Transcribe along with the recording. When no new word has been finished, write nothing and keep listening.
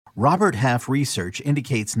Robert Half research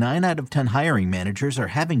indicates 9 out of 10 hiring managers are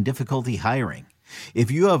having difficulty hiring.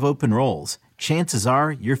 If you have open roles, chances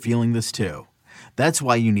are you're feeling this too. That's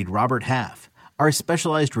why you need Robert Half. Our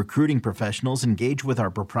specialized recruiting professionals engage with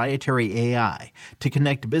our proprietary AI to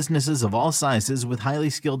connect businesses of all sizes with highly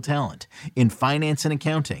skilled talent in finance and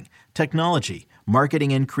accounting, technology,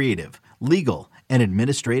 marketing and creative, legal, and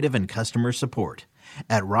administrative and customer support.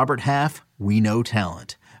 At Robert Half, we know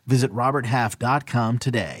talent. Visit roberthalf.com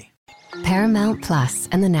today. Paramount Plus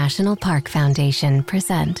and the National Park Foundation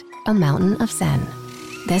present A Mountain of Zen.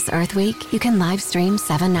 This Earth Week, you can live stream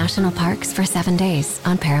 7 national parks for 7 days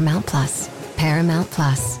on Paramount Plus. Paramount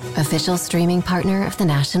Plus, official streaming partner of the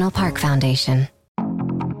National Park Foundation.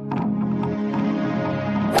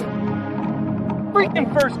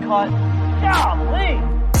 Freaking first cut. Golly.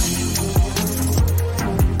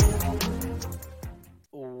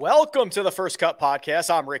 Welcome to the First Cut Podcast.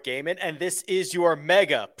 I'm Rick Gaiman, and this is your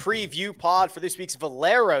mega preview pod for this week's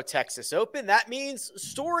Valero Texas Open. That means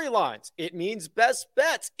storylines. It means best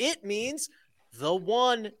bets. It means the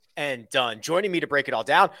one and done. Joining me to break it all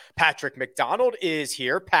down, Patrick McDonald is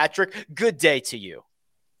here. Patrick, good day to you.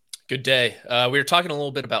 Good day. We were talking a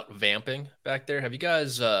little bit about vamping back there. Have you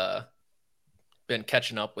guys been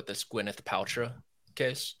catching up with this Gwyneth Paltrow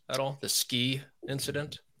case at all? The ski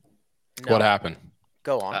incident? No. What happened?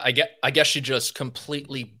 Go on. I guess she just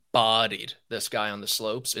completely bodied this guy on the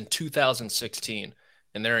slopes in 2016,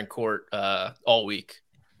 and they're in court all week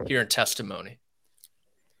hearing testimony.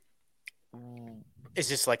 Is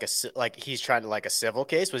this like he's trying to like a civil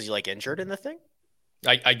case? Was he like injured in the thing?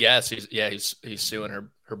 I guess he's suing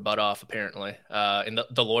her butt off apparently. And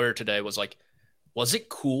the lawyer today was like, was it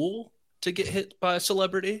cool to get hit by a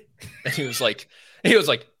celebrity? And he was like,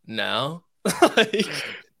 no.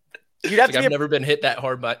 You'd have to I've never been hit that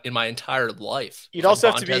hard in my entire life. You'd also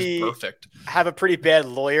have to be perfect. Have a pretty bad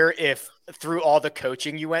lawyer if through all the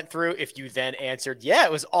coaching you went through, if you then answered, yeah,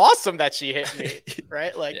 it was awesome that she hit me,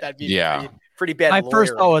 right? Like that'd be pretty bad. My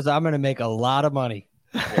first thought was I'm going to make a lot of money.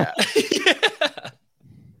 Yeah.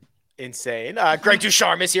 Insane. Greg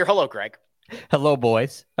Ducharme is here. Hello, Greg. Hello,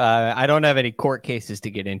 boys. I don't have any court cases to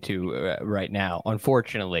get into right now,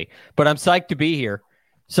 unfortunately, but I'm psyched to be here.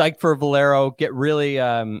 Psyched for Valero. Get really,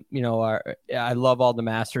 I love all the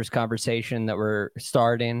Masters conversation that we're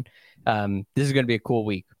starting. This is going to be a cool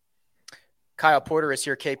week. Kyle Porter is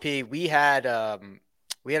here. KP. We had a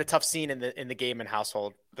tough scene in the Gaiman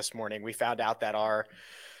household this morning. We found out that our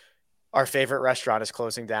favorite restaurant is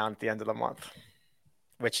closing down at the end of the month,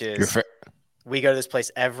 which is we go to this place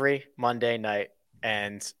every Monday night,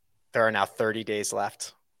 and there are now 30 days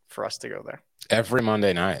left for us to go there. Every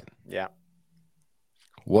Monday night. Yeah.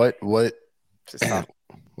 What was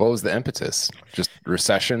the impetus? Just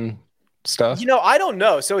recession stuff? I don't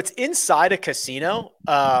know. So it's inside a casino.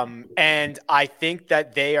 And I think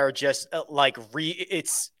that they are just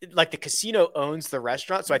it's like the casino owns the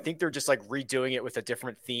restaurant. So I think they're just like redoing it with a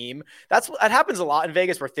different theme. That happens a lot in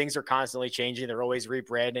Vegas where things are constantly changing. They're always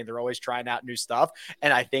rebranding. They're always trying out new stuff.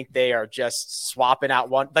 And I think they are just swapping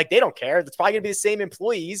out one. Like they don't care. It's probably gonna be the same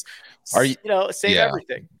employees. Same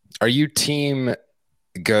everything. Are you team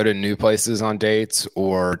go to new places on dates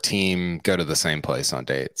or team go to the same place on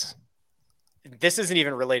dates? This isn't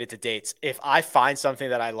even related to dates. If I find something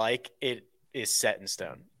that I like, it is set in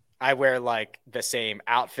stone. I wear like the same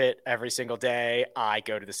outfit every single day. I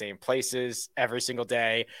go to the same places every single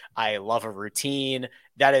day. I love a routine.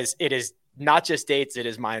 It is not just dates. It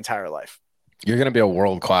is my entire life. You're going to be a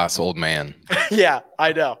world-class old man. Yeah,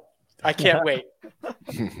 I know. I can't wait.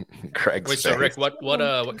 Craig's so Rick, what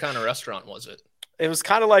kind of restaurant was it? It was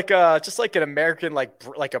kind of like just like an American like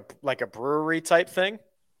a brewery type thing,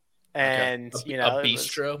 and a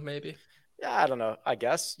bistro maybe. Yeah, I don't know. I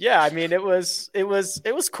guess. Yeah, I mean it was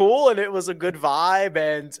cool and it was a good vibe,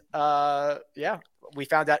 and we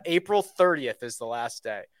found out April 30th is the last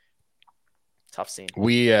day. Tough scene.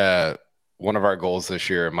 We one of our goals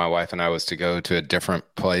this year, my wife and I, was to go to a different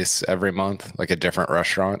place every month, like a different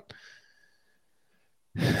restaurant.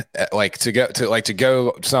 Like to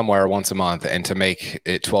go somewhere once a month and to make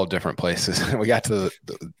it 12 different places. We got to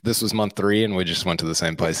this was month 3 and we just went to the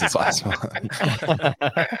same places last month.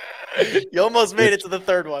 You almost made it to the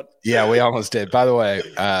third one. Yeah, we almost did. By the way,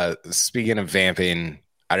 speaking of vamping,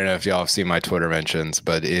 I don't know if y'all have seen my Twitter mentions,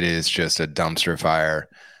 but it is just a dumpster fire.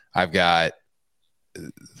 I've got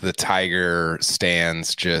the Tiger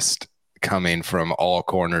stands just coming from all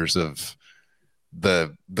corners of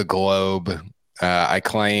the globe. I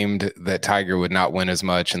claimed that Tiger would not win as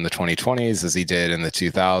much in the 2020s as he did in the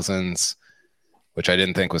 2000s, which I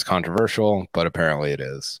didn't think was controversial, but apparently it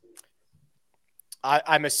is.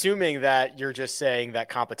 I'm assuming that you're just saying that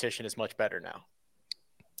competition is much better now.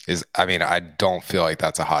 I don't feel like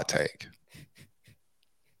that's a hot take.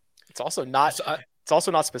 It's also not. It's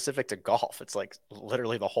also not specific to golf. It's like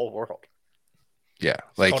literally the whole world. Yeah,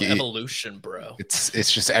 It's called evolution, bro. It's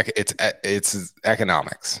just it's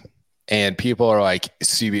economics, and people are like,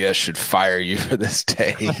 CBS should fire you for this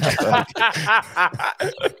take.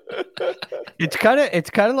 It's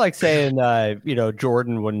kind of like saying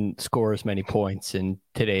Jordan wouldn't score as many points in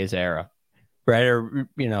today's era, right? Or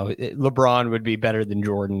LeBron would be better than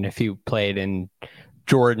Jordan if he played in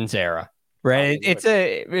Jordan's era, right? It's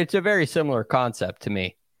a very similar concept to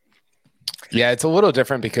me. Yeah, it's a little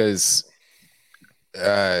different because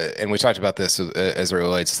and we talked about this as it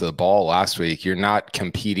relates to the ball last week. You're not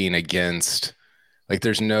competing against, like,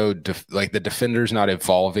 there's no the defender's not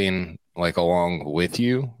evolving like along with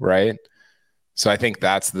you, right? So I think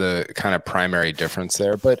that's the kind of primary difference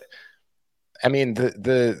there. But I mean,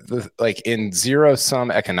 the like in zero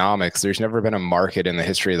sum economics, there's never been a market in the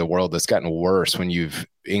history of the world that's gotten worse when you've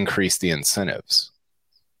increased the incentives,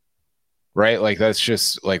 right? Like that's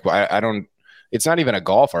just like I don't. It's not even a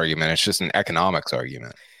golf argument. It's just an economics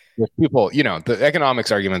argument. With people, the economics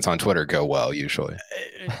arguments on Twitter go well usually.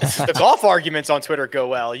 The golf arguments on Twitter go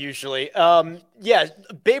well usually. Yeah,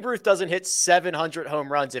 Babe Ruth doesn't hit 700 home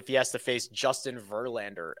runs if he has to face Justin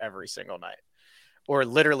Verlander every single night, or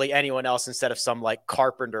literally anyone else instead of some like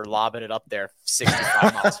Carpenter lobbing it up there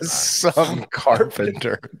 65 miles an hour. Some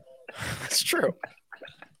Carpenter. That's true.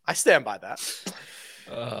 I stand by that.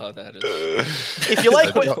 That is. If you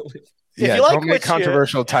like what. Don't make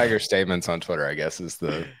controversial Tiger statements on Twitter, I guess is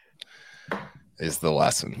the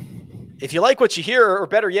lesson. If you like what you hear, or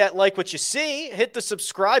better yet, like what you see, hit the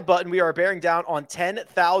subscribe button. We are bearing down on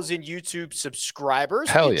 10,000 YouTube subscribers.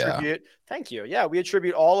 Hell yeah. Thank you. Yeah, we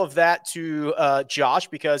attribute all of that to Josh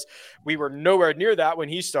because we were nowhere near that when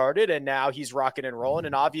he started, and now he's rocking and rolling.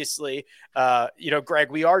 And obviously,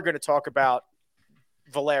 Greg, we are going to talk about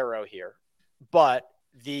Valero here, but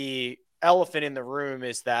the elephant in the room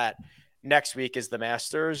is that next week is the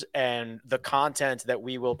Masters, and the content that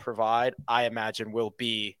we will provide, I imagine, will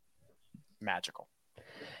be magical.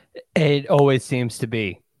 It always seems to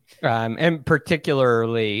be, and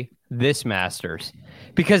particularly this Masters,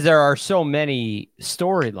 because there are so many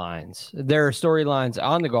storylines. There are storylines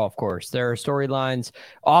on the golf course. There are storylines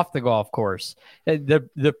off the golf course.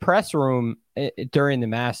 The press room during the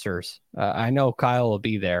Masters, I know Kyle will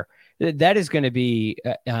be there. That is going to be,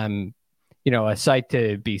 a sight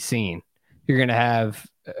to be seen. You're going to have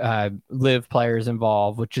live players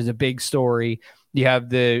involved, which is a big story. You have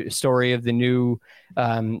the story of the new,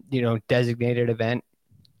 designated event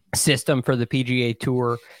system for the PGA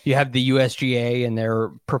Tour. You have the USGA and their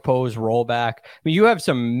proposed rollback. I mean, you have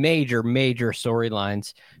some major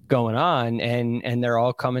storylines going on, and they're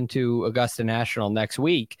all coming to Augusta National next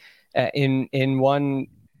week in one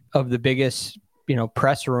of the biggest,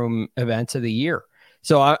 press room events of the year.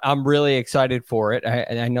 So I'm really excited for it.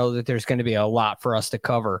 I know that there's going to be a lot for us to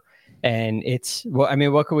cover. And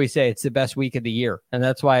what can we say? It's the best week of the year. And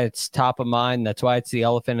that's why it's top of mind. That's why it's the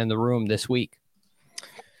elephant in the room this week.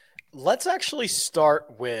 Let's actually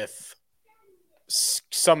start with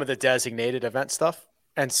some of the designated event stuff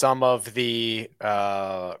and some of the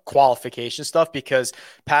qualification stuff, because,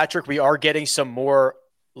 Patrick, we are getting some more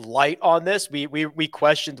light on this. We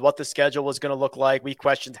questioned what the schedule was going to look like. We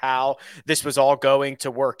questioned how this was all going to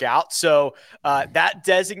work out. So that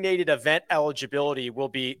designated event eligibility will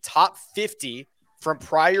be top 50 from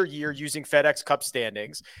prior year using FedEx Cup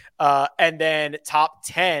standings, and then top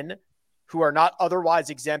 10 who are not otherwise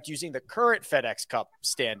exempt using the current FedEx Cup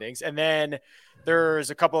standings. And then there's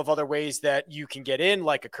a couple of other ways that you can get in,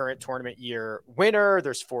 like a current tournament year winner.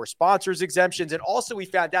 There's 4 sponsors exemptions. And also we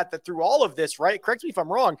found out that through all of this, right? Correct me if I'm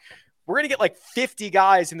wrong, we're going to get like 50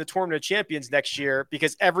 guys in the Tournament of Champions next year,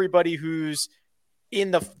 because everybody who's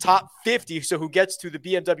in the top 50, so who gets to the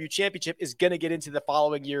BMW Championship, is going to get into the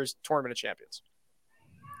following year's Tournament of Champions.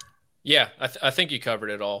 Yeah, I think you covered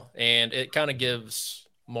it all. And it kind of gives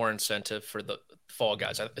more incentive for the fall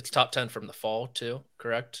guys. It's top 10 from the fall too,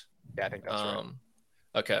 correct? Yeah, I think that's right.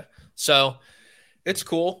 Okay. So it's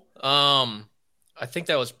cool. I think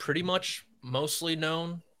that was pretty much mostly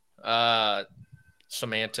known.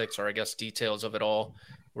 Semantics, or I guess details of it all,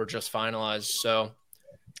 were just finalized. So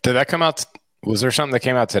did that come out? Was there something that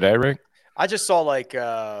came out today, Rick? I just saw like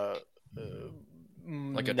a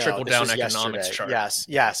trickle down economics chart.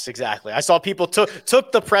 Yes, exactly. I saw people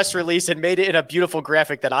took the press release and made it in a beautiful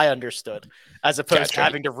graphic that I understood, as opposed to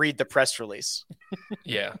having to read the press release.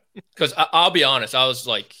 Yeah, because I'll be honest, I was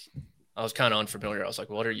like, I was kind of unfamiliar. I was like,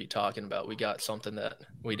 what are you talking about? We got something that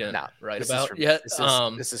we didn't write this about is yet.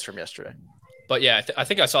 This is from yesterday. But yeah, I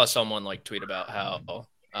think I saw someone like tweet about how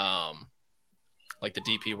like the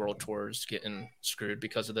DP World Tour is getting screwed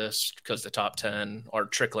because of this, because the top 10 are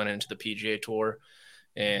trickling into the PGA Tour.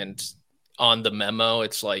 And on the memo,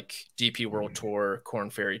 it's like DP World Tour,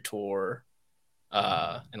 Korn Ferry Tour,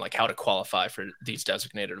 and like how to qualify for these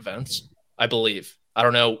designated events, I believe. I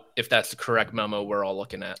don't know if that's the correct memo we're all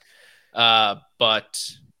looking at.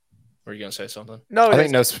 But were you going to say something? No, I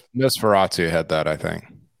think Nosferatu had that, I think.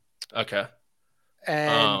 Okay.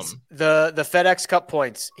 And the FedEx Cup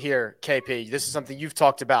points here, KP, this is something you've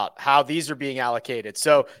talked about, how these are being allocated.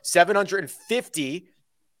 So 750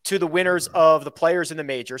 to the winners of the players in the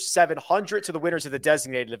majors, 700 to the winners of the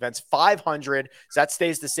designated events, 500, so that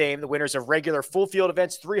stays the same. The winners of regular full field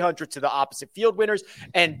events, 300 to the opposite field winners,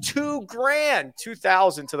 and $2,000,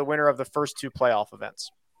 2,000 to the winner of the first two playoff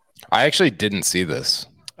events. I actually didn't see this.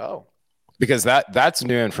 Oh, because that's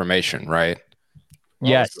new information, right?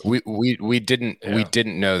 Yes. We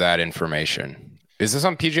didn't know that information. Is this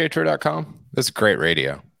on PGAtour.com? This is great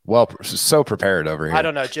radio. Well, so prepared over here. I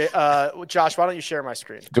don't know. Josh, why don't you share my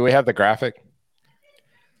screen? Do we have the graphic?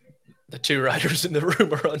 The two writers in the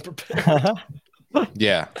room are unprepared.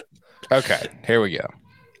 Yeah. Okay. Here we go.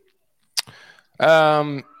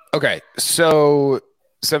 Okay. So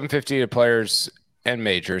 750 to players and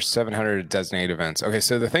majors, 700 designated events. Okay,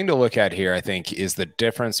 so the thing to look at here, I think, is the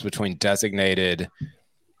difference between designated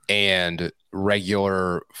and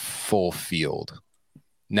regular full field.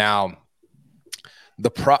 Now,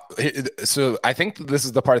 so I think this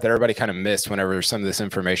is the part that everybody kind of missed whenever some of this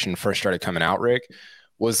information first started coming out, Rick,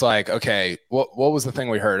 was like, okay, what was the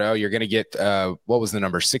thing we heard? Oh, you're going to get, what was the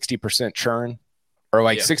number, 60% churn? Or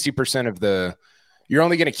like 60% of the... You're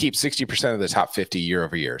only going to keep 60% of the top 50 year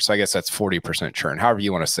over year. So I guess that's 40% churn, however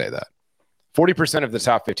you want to say that. 40% of the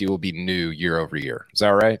top 50 will be new year over year. Is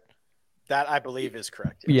that right? That I believe is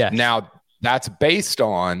correct. Yeah. Now that's based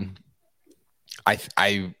on, I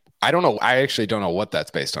don't know. I actually don't know what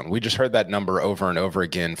that's based on. We just heard that number over and over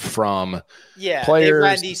again from players. They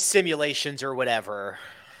ran these simulations or whatever.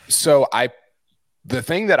 So the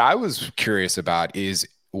thing that I was curious about is,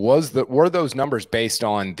 were those numbers based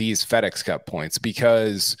on these FedEx Cup points?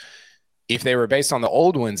 Because if they were based on the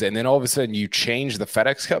old ones and then all of a sudden you change the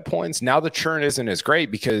FedEx Cup points, now the churn isn't as great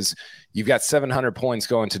because you've got 700 points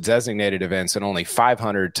going to designated events and only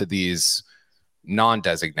 500 to these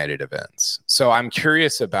non-designated events. So I'm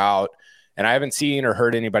curious about, and I haven't seen or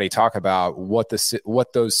heard anybody talk about what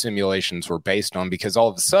those simulations were based on, because all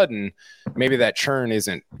of a sudden maybe that churn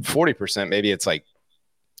isn't 40%, maybe it's like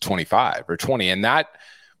 25 or 20, and that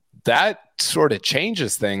sort of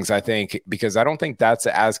changes things, I think, because I don't think that's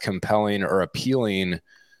as compelling or appealing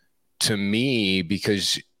to me,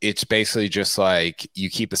 because it's basically just like you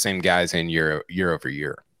keep the same guys in year over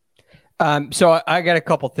year. So I got a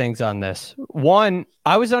couple things on this. One,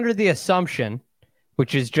 I was under the assumption,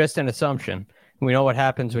 which is just an assumption. We know what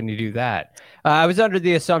happens when you do that. I was under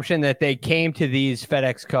the assumption that they came to these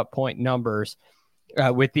FedEx Cup point numbers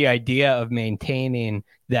with the idea of maintaining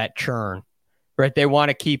that churn. Right, they want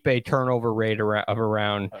to keep a turnover rate of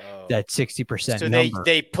around that 60% so number.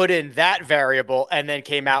 They put in that variable and then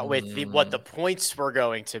came out with what the points were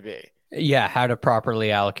going to be. Yeah, how to properly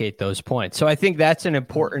allocate those points. So I think that's an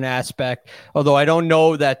important aspect, although I don't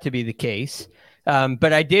know that to be the case.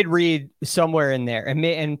 But I did read somewhere in there,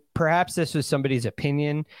 and perhaps this was somebody's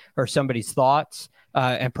opinion or somebody's thoughts,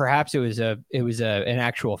 and perhaps it was an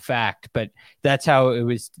actual fact. But that's how it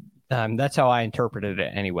was. That's how I interpreted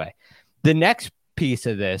it anyway. The next piece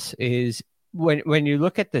of this is when you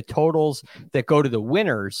look at the totals that go to the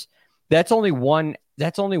winners, that's only one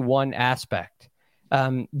aspect.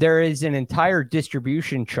 There is an entire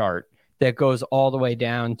distribution chart that goes all the way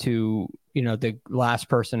down to, the last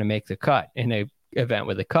person to make the cut in a event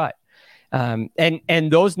with a cut.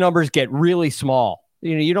 And those numbers get really small.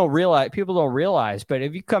 People don't realize, but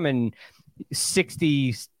if you come in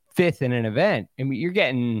 65th in an event, I mean, you're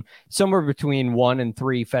getting somewhere between 1 and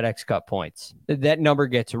 3 FedEx Cup points. That number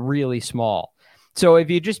gets really small. So if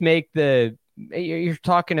you just make you're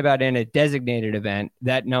talking about in a designated event,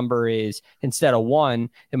 that number is, instead of 1,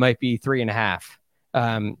 it might be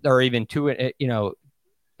 3.5, or even 2.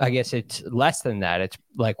 I guess it's less than that. It's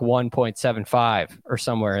like 1.75 or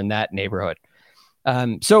somewhere in that neighborhood.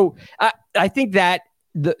 So I think that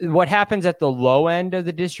what happens at the low end of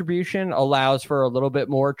the distribution allows for a little bit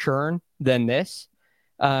more churn than this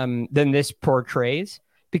portrays,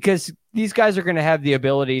 because these guys are going to have the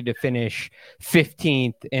ability to finish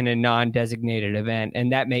 15th in a non-designated event,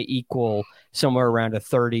 and that may equal somewhere around a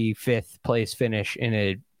 35th place finish in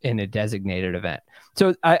in a designated event.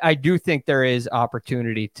 So I do think there is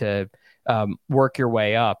opportunity to work your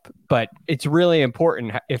way up, but it's really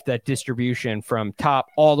important if that distribution from top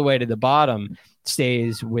all the way to the bottom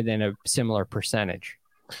stays within a similar percentage.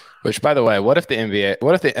 Which, by the way, what if the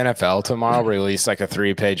NFL tomorrow released like a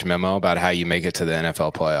 3-page memo about how you make it to the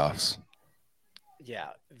NFL playoffs? Yeah,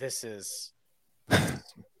 this is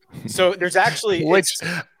so there's actually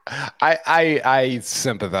I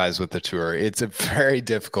sympathize with the tour. It's very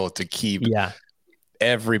difficult to keep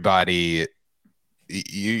everybody.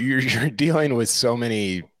 You're dealing with so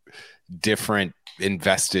many different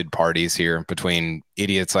invested parties here between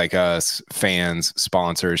idiots like us, fans,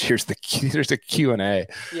 sponsors. There's a Q&A.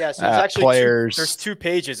 Yeah, so there's actually players. There's 2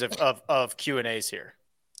 pages of Q&As here.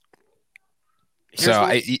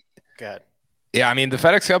 Go ahead. Yeah, I mean, the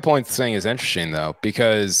FedEx Cup points thing is interesting, though,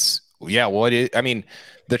 because,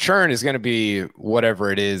 the churn is going to be whatever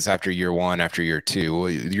it is after year 1, after year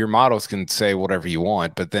 2. Your models can say whatever you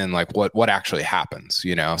want, but then, like, what actually happens,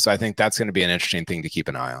 So I think that's going to be an interesting thing to keep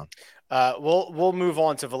an eye on. We'll move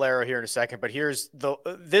on to Valero here in a second, but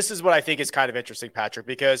this is what I think is kind of interesting, Patrick,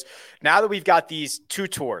 because now that we've got these 2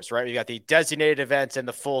 tours, right? We got the designated events and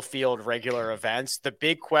the full field regular events. The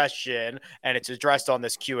big question, and it's addressed on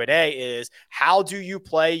this Q&A, is how do you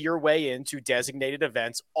play your way into designated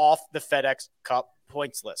events off the FedEx Cup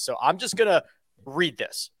points list? So I'm just going to read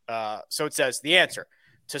this. So it says the answer: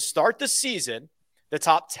 to start the season, the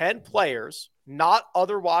top 10 players not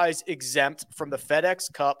otherwise exempt from the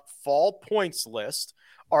FedEx Cup fall points list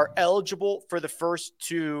are eligible for the first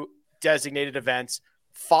 2 designated events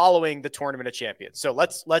following the Tournament of Champions. So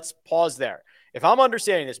let's pause there. If I'm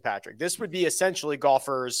understanding this, Patrick, this would be essentially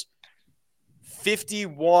golfers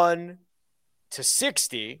 51 to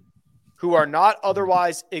 60 who are not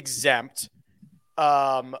otherwise exempt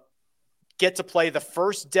get to play the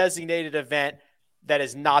first designated event that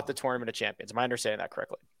is not the Tournament of Champions. Am I understanding that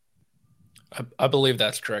correctly? I believe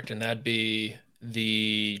that's correct, and that'd be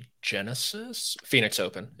the Phoenix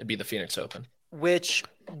Open. It'd be the Phoenix Open, which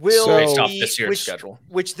will based off this year's schedule.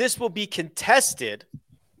 Which this will be contested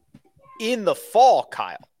in the fall,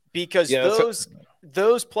 Kyle, because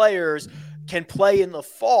those players can play in the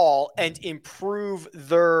fall and improve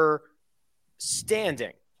their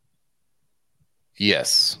standing.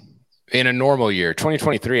 Yes, in a normal year,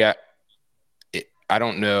 2023. I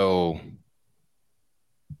don't know.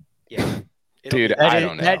 Yeah. Dude, I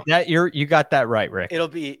don't know. You got that right, Rick. It'll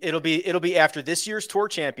be after this year's Tour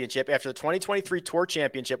Championship, after the 2023 Tour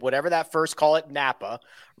Championship, whatever that first, call it Napa,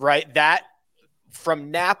 right? That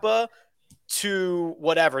from Napa to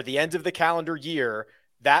whatever, the end of the calendar year,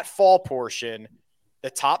 that fall portion,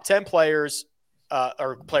 the top 10 players,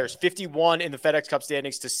 or players 51 in the FedEx Cup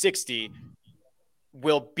standings to 60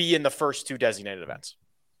 will be in the first 2 designated events.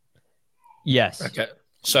 Yes. Okay.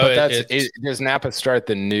 So does Napa start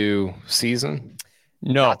the new season?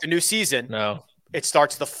 No, not the new season. No, it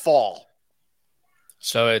starts the fall.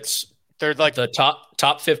 So they're like the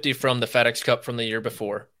top 50 from the FedEx Cup from the year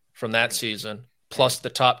before, from that season, plus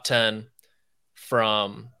the top 10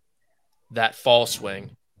 from that fall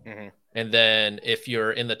swing. Mm-hmm. And then if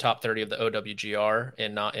you're in the top 30 of the OWGR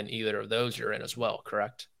and not in either of those, you're in as well,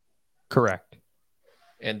 correct? Correct.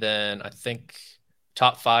 And then I think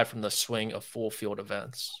top 5 from the swing of full field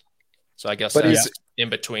events. So I guess that's in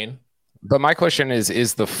between. But my question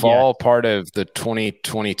is the fall part of the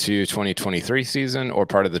 2022-2023 season or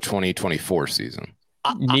part of the 2024 season?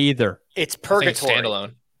 Neither. It's purgatory. It's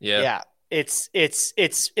standalone. Yeah. Yeah. It's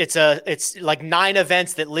like 9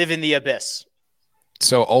 events that live in the abyss.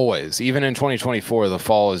 So always, even in 2024, the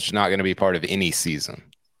fall is not going to be part of any season.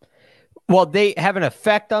 Well, they have an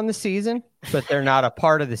effect on the season, but they're not a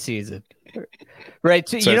part of the season. Right.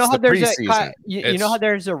 So you know how there's you know how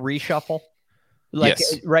there's a reshuffle? Like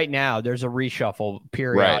right now, there's a reshuffle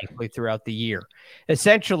periodically throughout the year.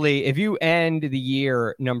 Essentially, if you end the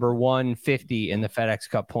year number 150 in the FedEx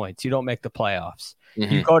Cup points, you don't make the playoffs.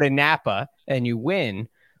 Mm-hmm. You go to Napa and you win.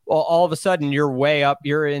 Well, all of a sudden, you're way up.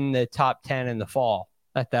 You're in the top 10 in the fall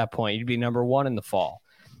at that point. You'd be number 1 in the fall.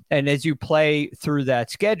 And as you play through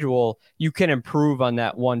that schedule, you can improve on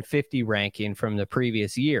that 150 ranking from the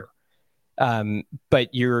previous year.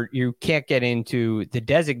 But you can't get into the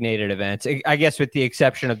designated events, I guess, with the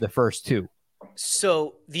exception of the first 2.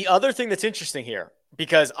 So the other thing that's interesting here,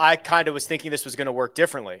 because I kind of was thinking this was going to work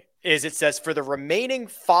differently, is it says for the remaining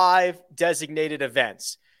 5 designated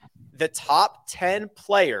events, the top 10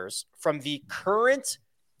 players from the current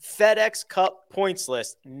FedEx Cup points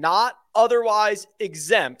list, not otherwise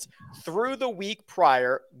exempt through the week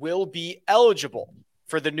prior, will be eligible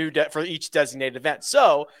for the new for each designated event.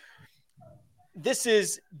 So this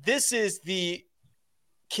is the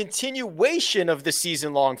continuation of the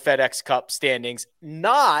season-long FedEx Cup standings,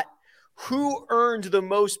 not who earned the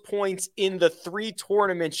most points in the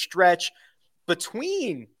 3-tournament stretch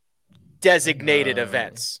between designated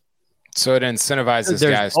events. So it incentivizes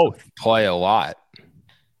guys to play a lot,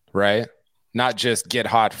 right? Not just get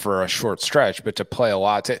hot for a short stretch, but to play a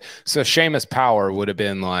lot. So Seamus Power would have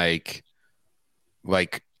been like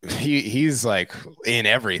he's like in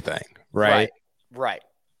everything, right? Right.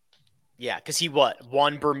 Yeah, because he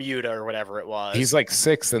won Bermuda or whatever it was. He's like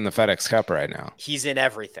 6th in the FedEx Cup right now. He's in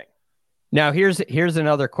everything. Now here's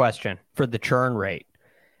another question for the churn rate.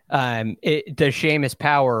 Does Seamus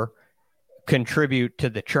Power contribute to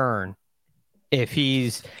the churn if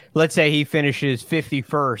let's say he finishes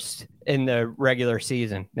 51st in the regular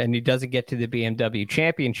season and he doesn't get to the BMW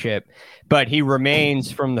Championship, but he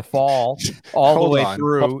remains from the fall all the way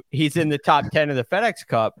through. He's in the top 10 of the FedEx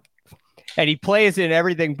Cup and he plays in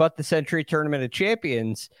everything but the Century Tournament of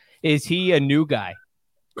Champions. Is he a new guy?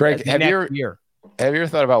 Greg, have you ever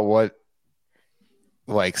thought about what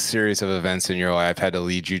like series of events in your life had to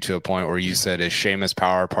lead you to a point where you said, is Seamus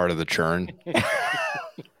Power part of the churn?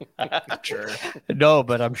 Sure. No,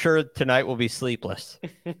 but I'm sure tonight will be sleepless.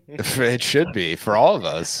 It should be for all of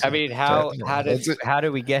us. I mean, how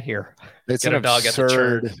do we get here? It's an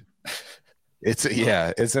absurd. It's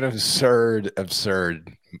an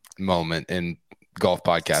absurd moment in golf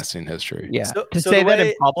podcasting history. Yeah, to say that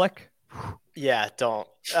in public. Yeah, don't.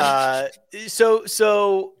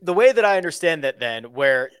 So the way that I understand that then,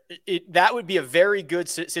 where that would be a very good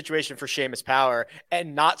situation for Seamus Power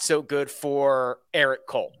and not so good for Eric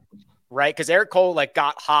Cole, right? Because Eric Cole like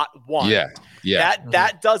got hot once. Yeah.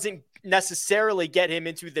 That doesn't necessarily get him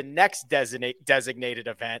into the next designated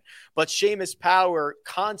event, but Seamus Power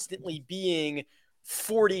constantly being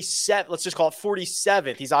 47, let's just call it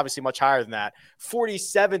 47th. He's obviously much higher than that.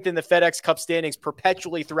 47th in the FedEx Cup standings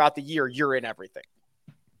perpetually throughout the year. You're in everything.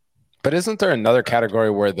 But isn't there another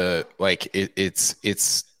category where it's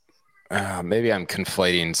maybe I'm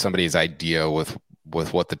conflating somebody's idea with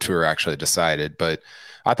what the tour actually decided, but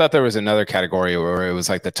I thought there was another category where it was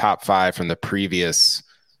like the top 5 from the previous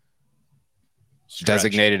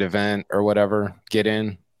designated event or whatever get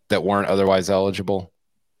in that weren't otherwise eligible.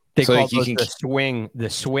 They call those the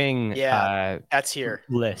swing. Yeah, that's here.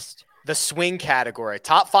 List. The swing category.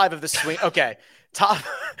 Top 5 of the swing. Okay. Top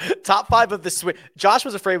 5 of the swing. Josh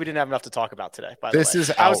was afraid we didn't have enough to talk about today. By the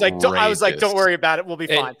way, I was like, don't worry about it. We'll be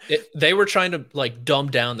fine. They were trying to like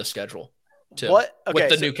dumb down the schedule with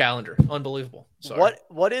the new calendar. Unbelievable. Sorry.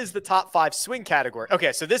 What is the top 5 swing category?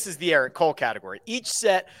 Okay, so this is the Eric Cole category. Each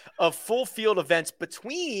set of full field events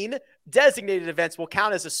between designated events will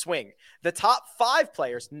count as a swing. The top 5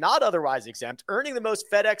 players, not otherwise exempt, earning the most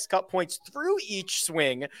FedEx Cup points through each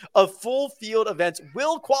swing of full field events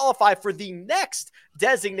will qualify for the next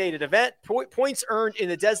designated event. Points earned in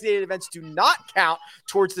the designated events do not count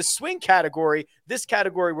towards the swing category. This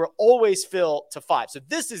category will always fill to 5. So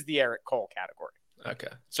this is the Eric Cole category. Okay.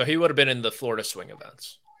 So he would have been in the Florida swing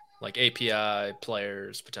events, like API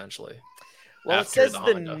players potentially. Well, it says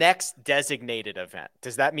the next designated event.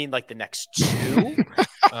 Does that mean like the next 2? Man.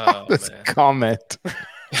 Comment.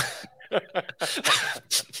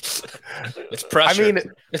 It's pressure. I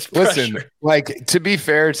mean, it's pressure. Listen, like to be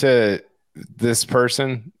fair to this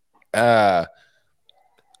person,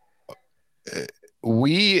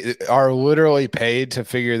 we are literally paid to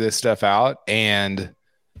figure this stuff out, and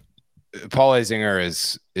Paul Azinger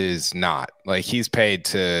is not. Like he's paid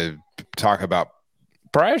to talk about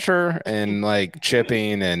pressure and like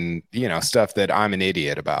chipping and stuff that I'm an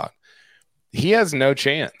idiot about. He has no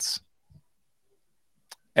chance.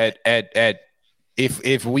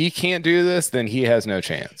 If we can't do this, then he has no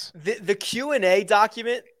chance. The Q&A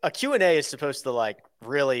document, a Q&A is supposed to like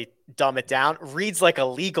really dumb it down, reads like a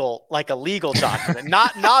legal document,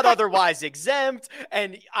 not otherwise exempt.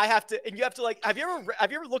 And you have to like, have you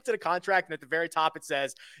ever looked at a contract and at the very top it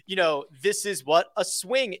says, this is what a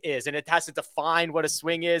swing is, and it has to define what a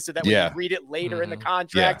swing is so that when you read it later in the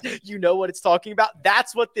contract, you know what it's talking about.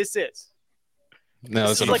 That's what this is.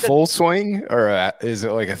 No, is it a full swing or is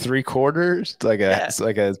it like a 3/4?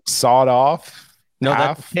 Like a sawed off? No,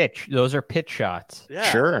 half? that's a pitch. Those are pitch shots. Yeah.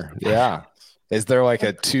 Sure. Yeah. Is there like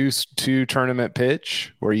a two tournament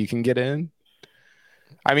pitch where you can get in?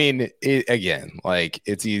 I mean, again, like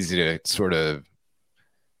it's easy to sort of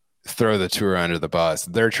throw the tour under the bus.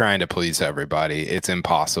 They're trying to please everybody. It's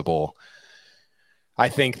impossible. I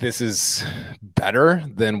think this is better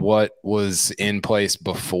than what was in place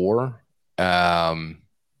before. But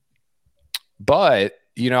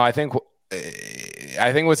I think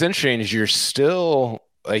what's interesting is you're still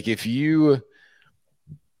like, if you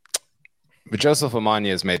But Joseph Lamagna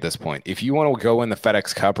has made this point. If you want to go in the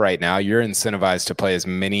FedEx Cup right now, you're incentivized to play as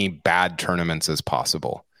many bad tournaments as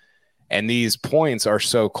possible. And these points are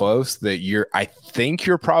so close that I think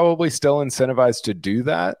you're probably still incentivized to do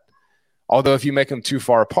that. Although if you make them too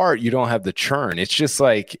far apart, you don't have the churn. It's just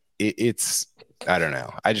like it's I don't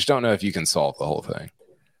know. I just don't know if you can solve the whole thing.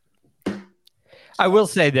 I will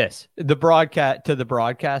say this: the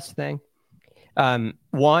broadcast thing.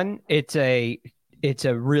 One, it's a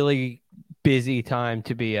really busy time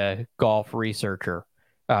to be a golf researcher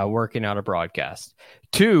working on a broadcast.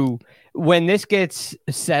 Two, when this gets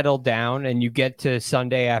settled down and you get to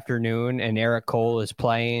Sunday afternoon and Eric Cole is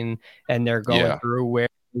playing and they're going through where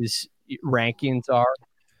his rankings are,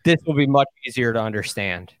 this will be much easier to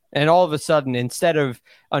understand. And all of a sudden, instead of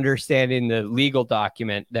understanding the legal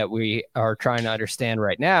document that we are trying to understand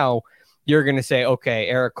right now, you're going to say, okay,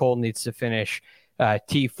 Eric Cole needs to finish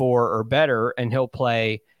T4 or better, and he'll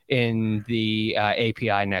play in the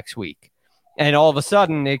API next week. And all of a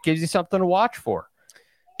sudden, it gives you something to watch for.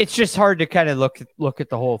 It's just hard to kind of look at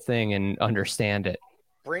the whole thing and understand it.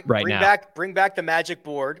 Bring back the magic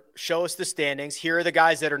board. Show us the standings. Here are the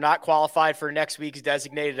guys that are not qualified for next week's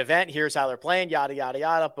designated event. Here's how they're playing. Yada yada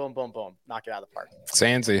yada. Boom boom boom. Knock it out of the park.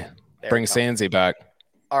 Sansi, bring Sansi back.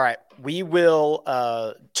 All right, we will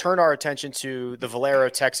turn our attention to the Valero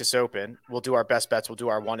Texas Open. We'll do our best bets. We'll do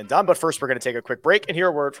our one and done. But first, we're going to take a quick break and hear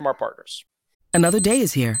a word from our partners. Another day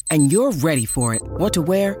is here, and you're ready for it. What to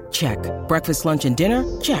wear? Check. Breakfast, lunch, and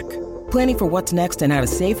dinner? Check. Planning for what's next and how to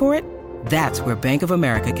save for it? That's where Bank of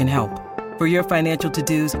America can help. For your financial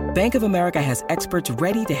to-dos, Bank of America has experts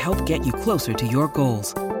ready to help get you closer to your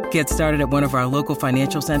goals. Get started at one of our local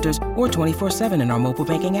financial centers or 24/7 in our mobile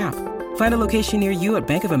banking app. Find a location near you at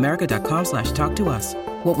bankofamerica.com/talktous.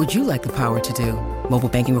 What would you like the power to do? Mobile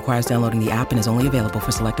banking requires downloading the app and is only available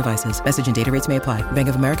for select devices. Message and data rates may apply. Bank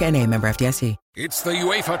of America N.A., member FDIC. It's the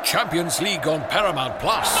UEFA Champions League on Paramount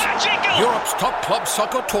Plus. Europe's top club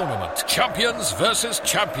soccer tournament. Champions versus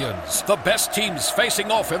champions. The best teams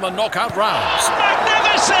facing off in the knockout rounds.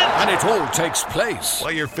 Magnificent! And it all takes place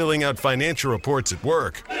while you're filling out financial reports at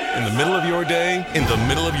work, in the middle of your day, in the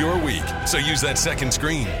middle of your week. So use that second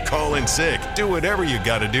screen. Call in sick. Do whatever you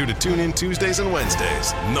got to do to tune in Tuesdays and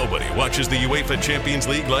Wednesdays. Nobody watches the UEFA Champions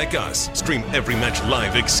League like us. Stream every match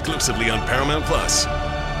live exclusively on Paramount Plus.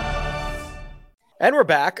 And we're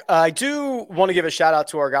back. I do want to give a shout out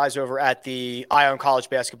to our guys over at the Ion College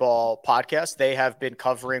Basketball Podcast. They have been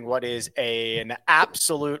covering what is an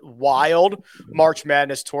absolute wild March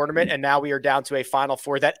Madness tournament. And now we are down to a Final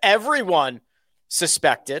Four that everyone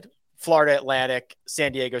suspected. Florida Atlantic,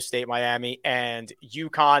 San Diego State, Miami, and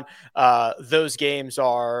UConn. Those games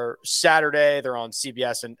are Saturday. They're on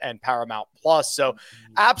CBS and Paramount Plus. So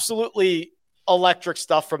absolutely electric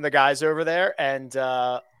stuff from the guys over there. And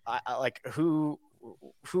who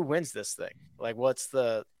wins this thing? Like,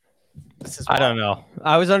 I don't know.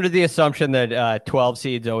 I was under the assumption that 12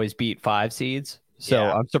 seeds always beat 5 seeds. So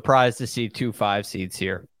I'm surprised to see 2 5 seeds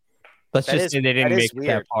here. Let's just say they didn't make it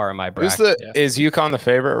that far in my bracket. Is UConn the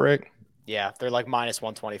favorite, Rick? Yeah, they're like minus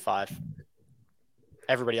 125.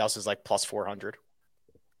 Everybody else is like plus 400.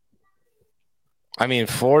 I mean,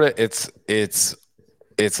 Florida, it's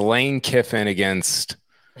Lane Kiffin against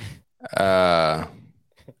I'd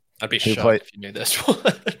be shocked if you knew this one.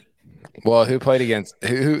 Well, who played against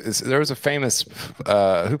there was a famous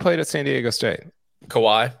who played at San Diego State?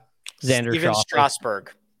 Kawhi, Xander Steven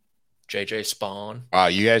Strasburg, JJ Spawn. Wow,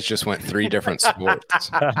 you guys just went 3 different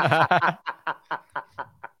sports.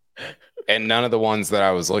 And none of the ones that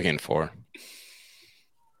I was looking for.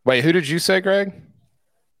 Wait, who did you say, Greg?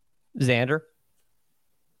 Xander.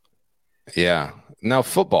 Yeah. No,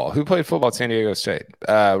 football. Who played football at San Diego State?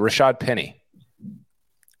 Rashad Penny.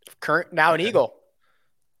 Current now an Eagle.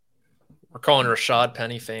 We're calling Rashad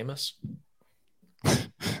Penny famous. I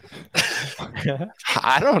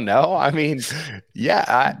don't know. I mean,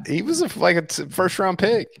 yeah, he was a first round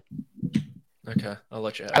pick. Okay, I'll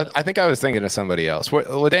let you have it. I think I was thinking of somebody else.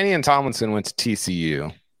 LaDainian Tomlinson went to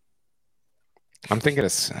TCU. I'm thinking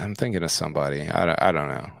of somebody. I don't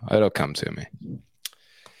know. It'll come to me.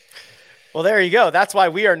 Well, there you go. That's why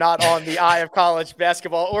we are not on the Eye of College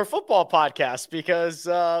Basketball or Football podcast, because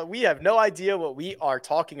we have no idea what we are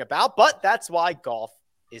talking about, but that's why golf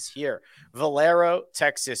is here. Valero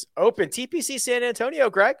Texas Open, TPC San Antonio,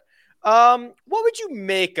 Greg. What would you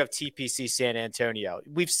make of TPC San Antonio?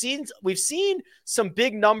 We've seen some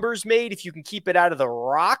big numbers made if you can keep it out of the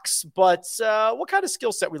rocks, but what kind of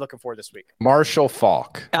skill set are we looking for this week? Marshall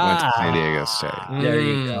Falk went to San Diego State. There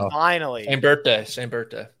you go. Finally. Same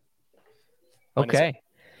birthday. Okay.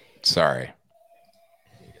 Sorry.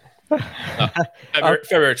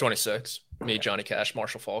 February 26th. Me, Johnny Cash,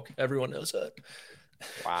 Marshall Faulk. Everyone knows that.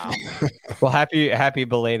 Wow. Well, happy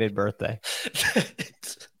belated birthday.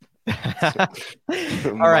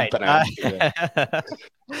 All right.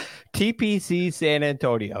 TPC San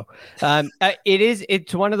Antonio.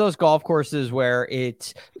 It's one of those golf courses where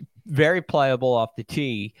it's very playable off the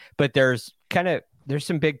tee, but there's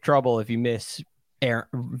some big trouble if you miss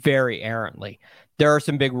very errantly. There are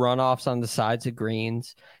some big runoffs on the sides of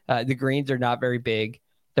greens. The greens are not very big.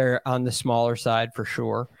 They're on the smaller side for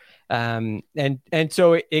sure. And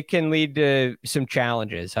so it can lead to some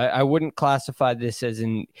challenges. I wouldn't classify this as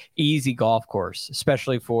an easy golf course,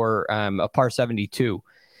 especially for a par 72.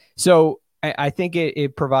 So I think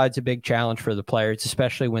it provides a big challenge for the players,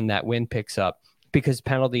 especially when that wind picks up, because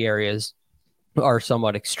penalty areas are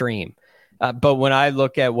somewhat extreme. But when I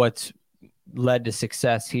look at what's led to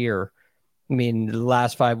success here, I mean, the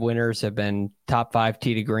last 5 winners have been top 5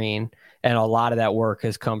 tee to green, and a lot of that work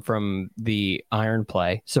has come from the iron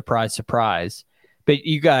play. Surprise, surprise. But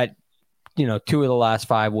you got, 2 of the last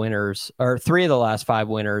 5 winners, or 3 of the last 5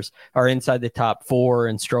 winners are inside the top 4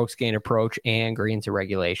 in strokes gain approach and greens to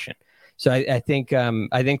regulation. So I think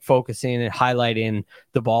focusing and highlighting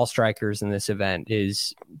the ball strikers in this event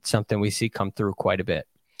is something we see come through quite a bit.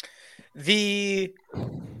 The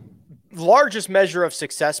largest measure of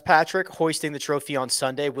success, Patrick, hoisting the trophy on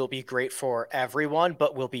Sunday will be great for everyone,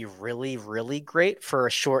 but will be really, really great for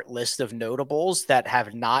a short list of notables that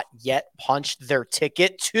have not yet punched their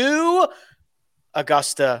ticket to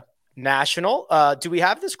Augusta National. Do we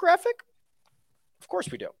have this graphic? Of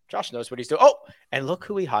course we do. Josh knows what he's doing. Oh, and look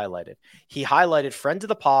who he highlighted. He highlighted friend of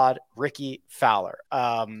the pod, Ricky Fowler.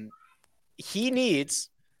 He needs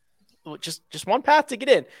just one path to get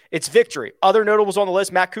in. It's victory. Other notables on the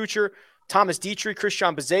list: Matt Kuchar, Thomas Dietrich,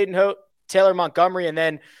 Christian Bezuidenhout, Taylor Montgomery, and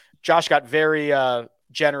then Josh got very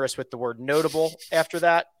generous with the word notable after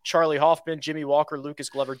that. Charlie Hoffman, Jimmy Walker, Lucas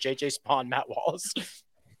Glover, JJ Spawn, Matt Wallace.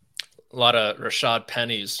 A lot of Rashad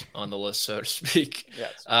Pennies on the list, so to speak.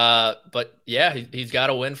 Yes. But yeah, he's got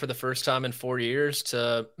to win for the first time in 4 years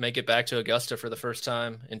to make it back to Augusta for the first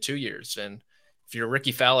time in 2 years. And if you're a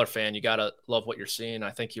Ricky Fowler fan, you got to love what you're seeing.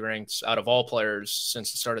 I think he ranks, out of all players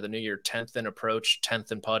since the start of the new year, 10th in approach,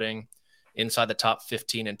 10th in putting, inside the top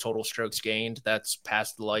 15 in total strokes gained. That's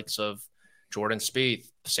past the likes of Jordan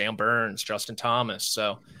Spieth, Sam Burns, Justin Thomas.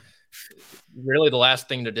 So really the last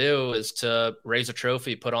thing to do is to raise a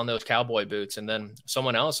trophy, put on those cowboy boots, and then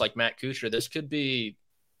someone else like Matt Kuchar, this could be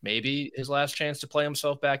maybe his last chance to play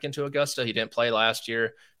himself back into Augusta. He didn't play last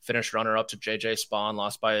year, finished runner-up to JJ Spawn,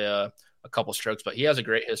 lost by a couple strokes, but he has a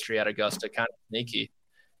great history at Augusta, kind of sneaky.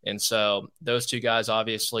 And so those two guys,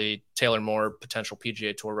 obviously, Taylor Moore, potential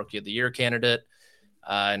PGA Tour Rookie of the Year candidate.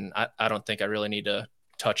 And I don't think I really need to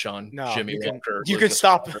touch on Jimmy Walker. You can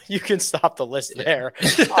stop the list there.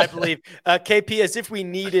 I believe KP, as if we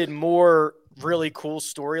needed more really cool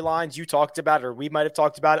storylines. You talked about it, or we might have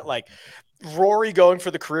talked about it. Like Rory going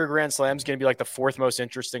for the career Grand Slam is going to be like the 4th most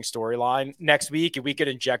interesting storyline next week. If we could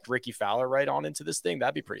inject Ricky Fowler right on into this thing,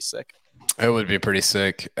 that'd be pretty sick. It would be pretty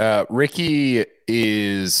sick. Ricky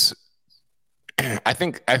is, I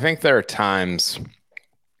think there are times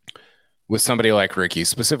with somebody like Ricky,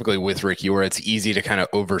 specifically with Ricky, where it's easy to kind of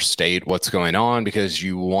overstate what's going on because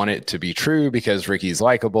you want it to be true because Ricky's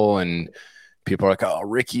likable and people are like, oh,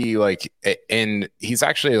 Ricky, like, and he's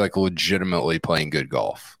actually like legitimately playing good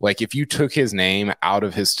golf. Like if you took his name out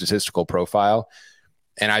of his statistical profile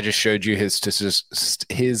and I just showed you his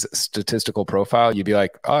statistical profile, you'd be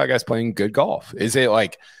like, oh, that guy's playing good golf. Is it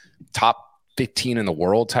like top 15 in the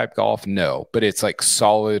world type golf? No, but it's like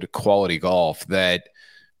solid quality golf that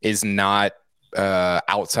is not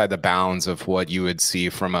outside the bounds of what you would see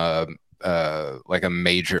from a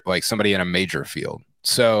major, like somebody in a major field.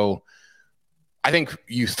 So I think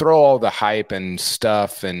you throw all the hype and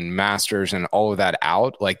stuff and Masters and all of that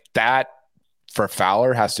out, like that for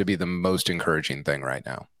Fowler has to be the most encouraging thing right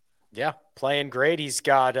now. Yeah, playing great. He's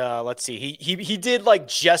got let's see. He did like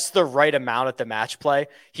just the right amount at the match play.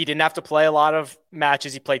 He didn't have to play a lot of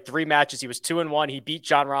matches. He played 3 matches. He was 2-1. He beat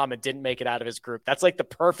Jon Rahm and didn't make it out of his group. That's like the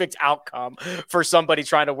perfect outcome for somebody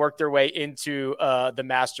trying to work their way into the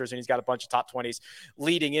Masters, and he's got a bunch of top 20s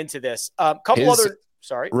leading into this.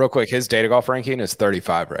 Real quick, his data golf ranking is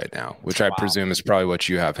 35 right now, which I presume is probably what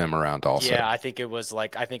you have him around also. Yeah, I think it was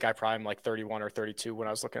like, I probably am like 31 or 32 when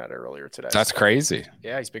I was looking at it earlier today. That's crazy.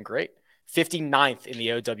 Yeah, he's been great. 59th in the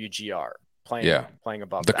OWGR, playing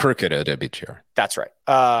above the crooked OWGR. That's right.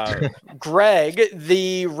 Greg,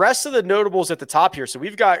 the rest of the notables at the top here. So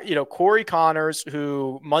we've got, Corey Connors,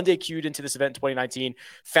 who Monday queued into this event in 2019,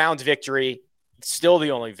 found victory, still the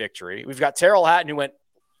only victory. We've got Terrell Hatton, who went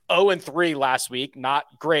 0-3 last week. Not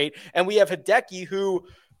great. And we have Hideki, who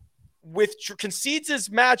concedes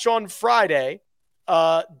his match on Friday,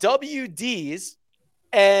 WDs.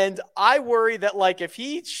 And I worry that, like, if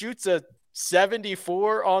he shoots a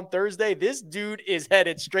 74 on Thursday, this dude is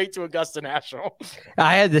headed straight to Augusta National.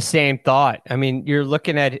 I had the same thought. I mean, you're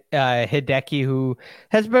looking at Hideki, who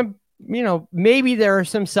has been, maybe there are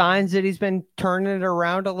some signs that he's been turning it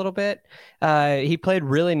around a little bit. He played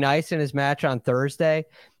really nice in his match on Thursday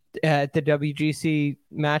at the WGC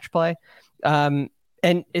match play. And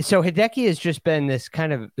so Hideki has just been this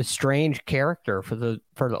kind of a strange character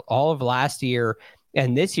for all of last year.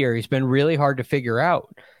 And this year, he's been really hard to figure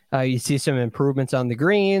out. You see some improvements on the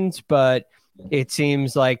greens, but it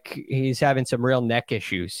seems like he's having some real neck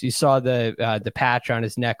issues. You saw the patch on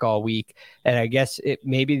his neck all week, and I guess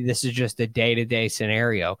maybe this is just a day-to-day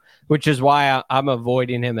scenario, which is why I'm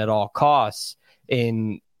avoiding him at all costs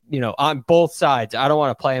on both sides. I don't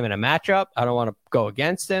want to play him in a matchup. I don't want to go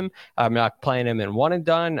against him. I'm not playing him in one and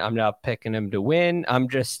done. I'm not picking him to win. I'm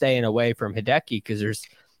just staying away from Hideki because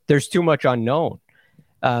there's too much unknown.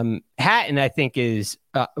 Hatton, I think, is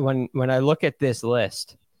when I look at this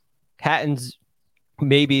list, Hatton's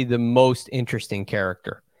maybe the most interesting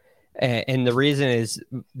character. And the reason is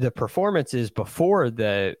the performances before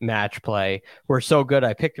the match play were so good.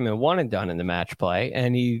 I picked him in one and done in the match play,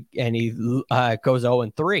 and he goes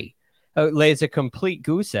 0-3, lays a complete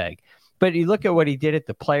goose egg. But you look at what he did at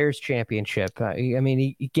the Players Championship.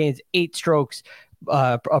 He gains 8 strokes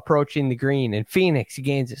approaching the green. In Phoenix, he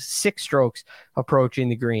gains 6 strokes approaching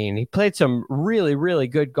the green. He played some really, really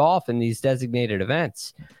good golf in these designated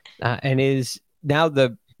events, and is now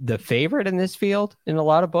the favorite in this field in a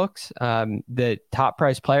lot of books. The top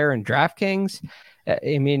price player in DraftKings.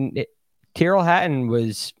 Tyrrell Hatton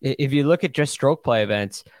was, if you look at just stroke play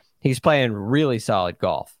events, he's playing really solid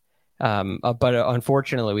golf. But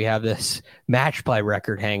unfortunately, we have this match play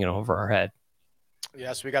record hanging over our head.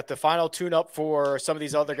 Yes, we got the final tune-up for some of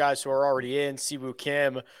these other guys who are already in: Siwoo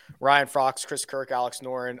Kim, Ryan Fox, Chris Kirk, Alex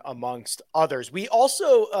Noren, amongst others. We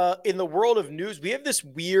also, in the world of news, we got this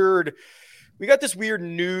weird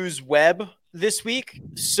news web this week.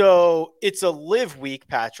 So it's a live week,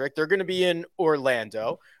 Patrick. They're going to be in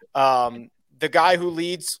Orlando. The guy who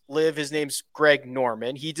leads live, his name's Greg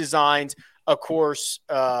Norman. He designed a course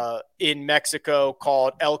in Mexico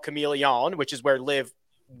called El Camaleon, which is where live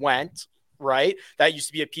went. Right? That used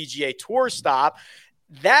to be a PGA Tour stop.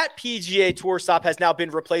 That PGA Tour stop has now been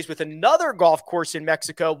replaced with another golf course in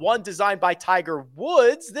Mexico, one designed by Tiger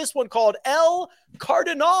Woods. This one called El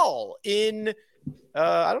Cardinal in,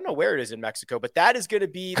 I don't know where it is in Mexico, but that is going to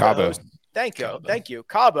be Cabo. Thank you.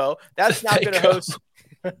 Cabo. That's now going to host.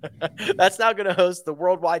 That's now going to host the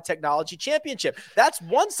Worldwide Technology Championship. That's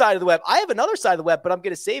one side of the web. I have another side of the web, but I'm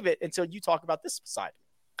going to save it until you talk about this side.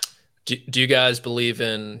 Do you guys believe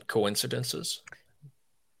in coincidences?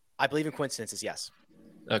 I believe in coincidences, yes.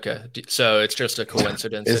 Okay, so it's just a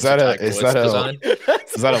coincidence. Is that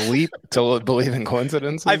a leap to believe in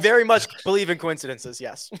coincidences? I very much believe in coincidences,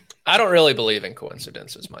 yes. I don't really believe in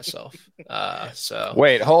coincidences myself.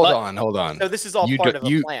 Wait, hold on. So this is all part of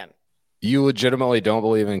a plan. You legitimately don't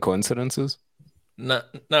believe in coincidences? Not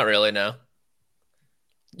really, no.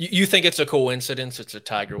 You think it's a coincidence? It's a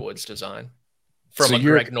Tiger Woods design. From a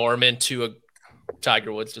Greg Norman to a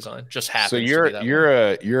Tiger Woods design, just happens. So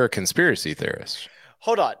you're a conspiracy theorist.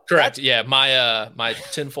 Hold on. Correct. Yeah, my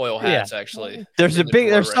tinfoil hat's actually. There's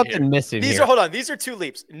something missing. These are 2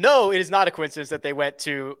 leaps. No, it is not a coincidence that they went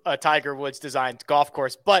to a Tiger Woods designed golf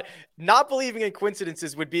course. But not believing in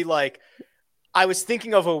coincidences would be like, I was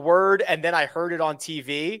thinking of a word and then I heard it on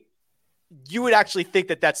TV. You would actually think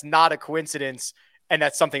that that's not a coincidence and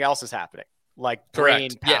that something else is happening, like brain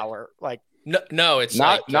power, like. No, it's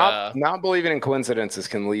not believing in coincidences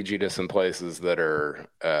can lead you to some places that are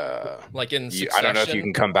like in Succession. I don't know if you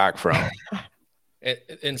can come back from.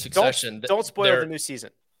 in Succession. Don't spoil the new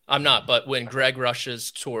season. I'm not, but when Greg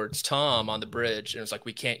rushes towards Tom on the bridge, and it's like,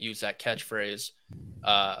 we can't use that catchphrase.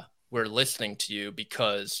 We're listening to you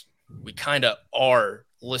because we kind of are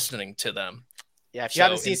listening to them. Yeah, if you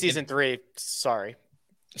haven't seen season 3, sorry.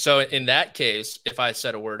 So in that case, if I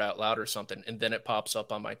said a word out loud or something, and then it pops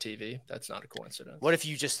up on my TV, that's not a coincidence. What if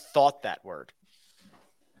you just thought that word?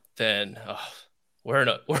 Then we're in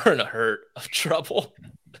a hurt of trouble.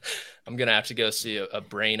 I'm gonna have to go see a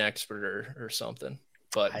brain expert or something.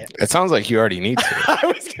 But it sounds like you already need to.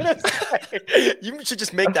 I was gonna say you should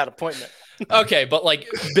just make that appointment. Okay, but like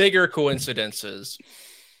bigger coincidences.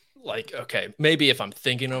 Like, okay, maybe if I'm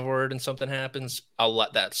thinking of a word and something happens, I'll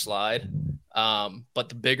let that slide. But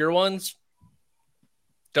the bigger ones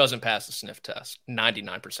doesn't pass the sniff test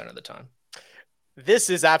 99% of the time. This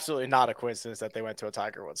is absolutely not a coincidence that they went to a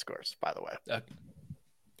Tiger Woods course, by the way.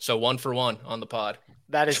 So 1 for 1 on the pod.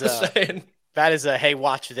 That is hey,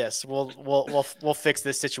 watch this. We'll fix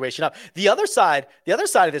this situation up. The other side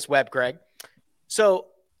of this web, Greg. So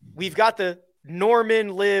we've got the Norman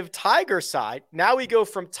Live Tiger side. Now we go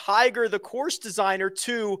from Tiger, the course designer,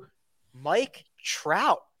 to Mike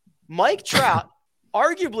Trout. Mike Trout,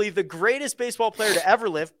 arguably the greatest baseball player to ever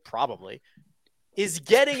live, probably, is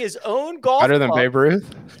getting his own golf better than club, Babe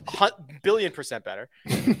Ruth, billion% better.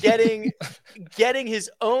 getting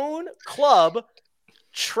his own club,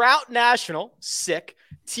 Trout National, sick.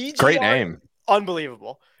 TGR, great name,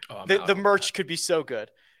 unbelievable. The merch could be so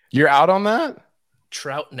good. You're out on that?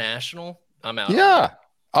 Trout National? I'm out. Yeah.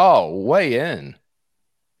 Oh, way in.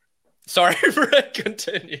 Sorry, Rick.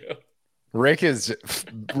 Continue. Rick is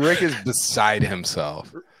beside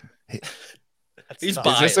himself. He's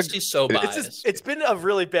biased. He's so biased. It's been a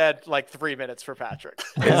really bad 3 minutes for Patrick.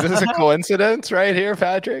 Is this a coincidence right here,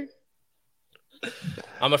 Patrick?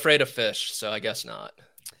 I'm afraid of fish, so I guess not.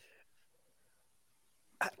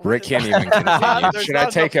 Rick can't even continue. Should I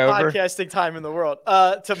take over? Podcasting time in the world.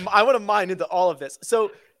 I want to mine into all of this.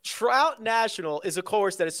 So Trout National is a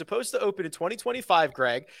course that is supposed to open in 2025,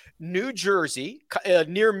 Greg, New Jersey,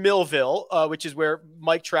 near Millville, which is where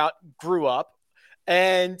Mike Trout grew up.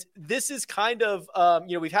 And this is kind of,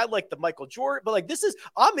 we've had the Michael Jordan, but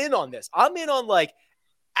I'm in on this. I'm in on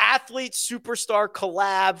athlete superstar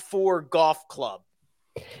collab for golf club.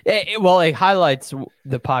 It highlights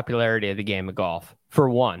the popularity of the game of golf, for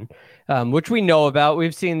one, which we know about.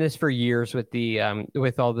 We've seen this for years with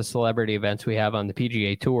with all the celebrity events we have on the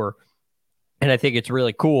PGA Tour. And I think it's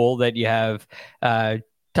really cool that you have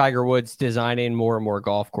Tiger Woods designing more and more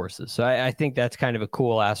golf courses. So I think that's kind of a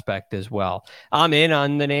cool aspect as well. I'm in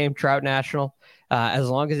on the name Trout National, as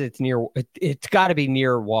long as it's got to be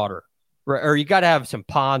near water, right? Or you got to have some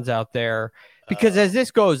ponds out there, because as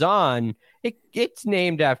this goes on, it's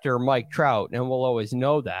named after Mike Trout, and we'll always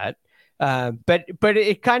know that. But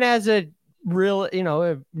it kind of has a real,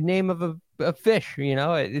 a name of a fish.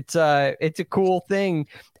 It's a cool thing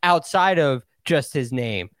outside of just his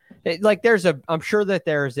name. I'm sure that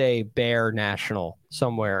there's a Bear National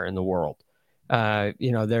somewhere in the world.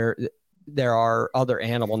 There are other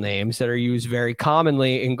animal names that are used very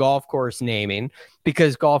commonly in golf course naming,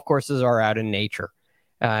 because golf courses are out in nature.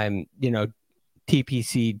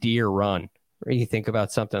 TPC Deer Run, or you think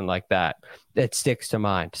about something like that sticks to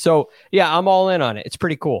mind. So yeah, I'm all in on it. It's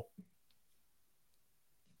pretty cool.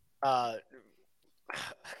 Okay.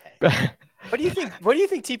 What do you think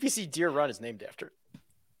TPC Deer Run is named after?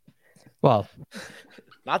 Well,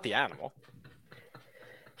 not the animal.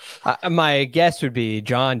 My guess would be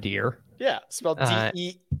John Deere. Yeah, spelled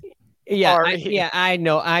D-E. Yeah, I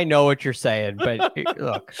know what you're saying, but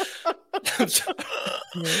look.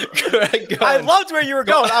 I loved where you were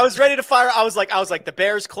going. I was ready to fire. I was like the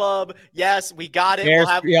Bears Club. Yes, we got it.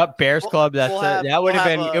 Bears Club. That would have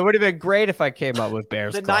been. It would have been great if I came up with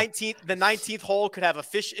Bears Club. The 19th hole could have a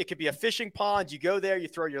fish. It could be a fishing pond. You go there, you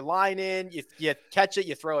throw your line in, you catch it,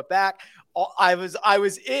 you throw it back. I was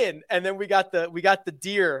in, and then we got the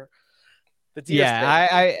deer. The deer.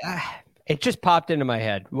 Yeah, it just popped into my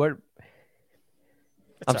head. What?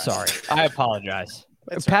 I'm sorry. I apologize.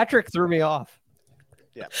 Patrick threw me off.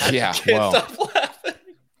 Yeah. Well,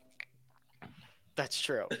 that's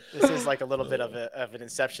true. This is a little bit of an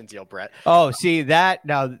Inception deal, Brett. Oh, see that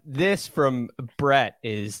now. This from Brett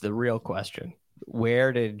is the real question.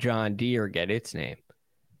 Where did John Deere get its name?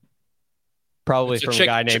 Probably from a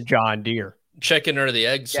guy named John Deere. Chicken or the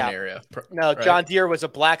egg scenario. No, right? John Deere was a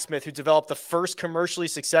blacksmith who developed the first commercially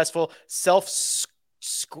successful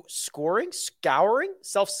self-scouring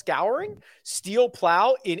steel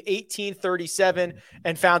plow in 1837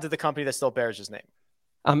 and founded the company that still bears his name.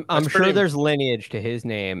 I'm sure there's lineage to his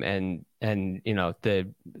name and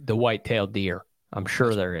the white-tailed deer. I'm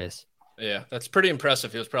sure there is. Yeah, that's pretty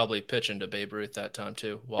impressive. He was probably pitching to Babe Ruth that time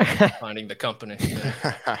too, while finding the company.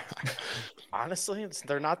 Yeah. Honestly,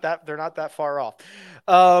 they're not that far off.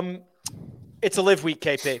 It's a live week,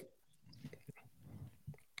 KP.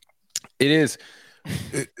 It is.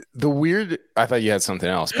 The weird. I thought you had something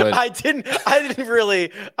else, but I didn't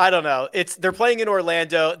really. I don't know. They're playing in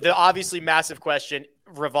Orlando. The obviously massive question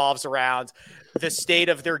revolves around the state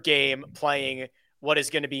of their game, playing what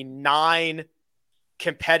is going to be 9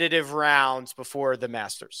 competitive rounds before the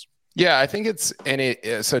Masters. Yeah, I think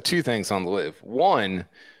so 2 things on the live. One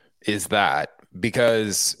is that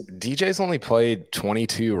because DJ's only played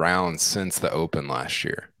 22 rounds since the Open last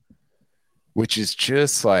year, which is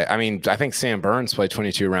just I think Sam Burns played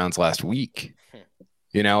 22 rounds last week.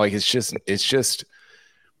 It's just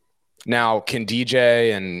Now, can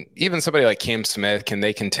DJ and even somebody like Cam Smith, can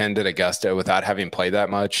they contend at Augusta without having played that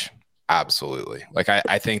much? Absolutely. Like,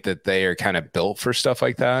 I think that they are kind of built for stuff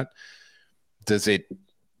like that. Does it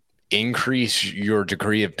increase your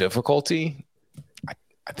degree of difficulty?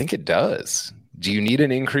 I think it does. Do you need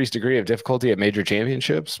an increased degree of difficulty at major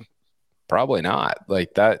championships? Probably not.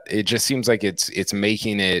 Like that, it just seems like it's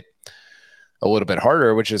making it a little bit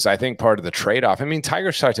harder, which is, I think, part of the trade-off. I mean,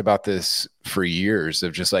 Tiger's talked about this for years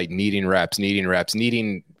of just like needing reps,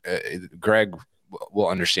 Greg will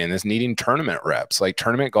understand this, needing tournament reps. Like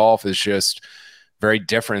tournament golf is just very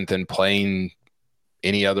different than playing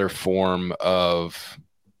any other form of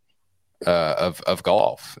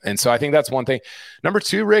golf. And so I think that's one thing. Number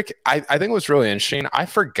two, Rick, I think what's really interesting, I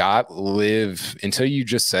forgot Liv, until you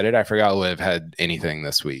just said it, I forgot Liv had anything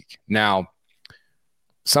this week. Now,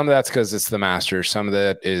 some of that's because it's the Masters. Some of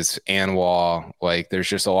that is ANWA. Like there's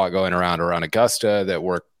just a lot going around Augusta that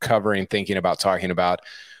we're covering, thinking about, talking about.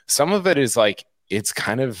 Some of it is like, it's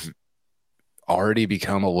kind of already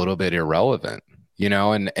become a little bit irrelevant, you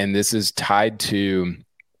know, and this is tied to,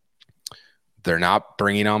 they're not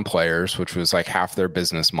bringing on players, which was like half their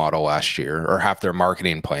business model last year, or half their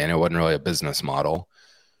marketing plan. It wasn't really a business model.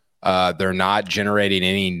 They're not generating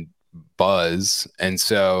any buzz. And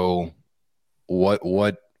so what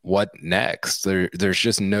next? There's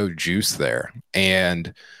just no juice there.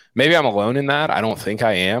 And maybe I'm alone in that. I don't think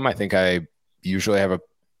I am. I think I usually have a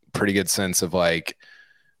pretty good sense of like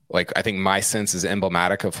I think my sense is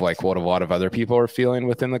emblematic of like what a lot of other people are feeling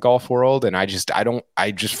within the golf world. And I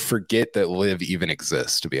just forget that Liv even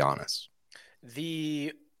exists, to be honest.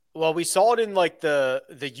 Well, we saw it in like the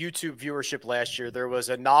YouTube viewership last year. There was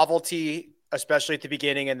a novelty, especially at the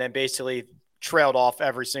beginning, and then basically trailed off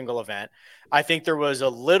every single event. I think there was a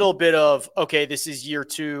little bit of, okay, this is year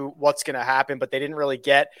two, what's going to happen? But they didn't really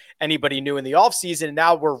get anybody new in the offseason. And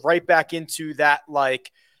now we're right back into that,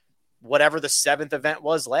 like whatever the 7th event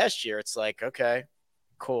was last year. It's like, okay,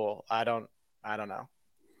 cool. I don't know.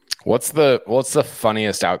 What's the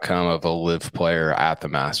funniest outcome of a Liv player at the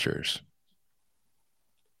Masters?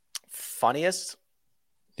 Funniest?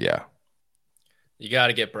 Yeah. You got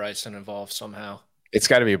to get Bryson involved somehow. It's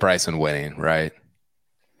got to be Bryson winning, right?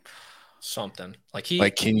 Something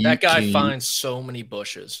that guy finds so many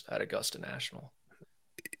bushes at Augusta National.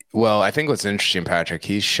 Well, I think what's interesting, Patrick,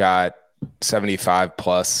 he's shot 75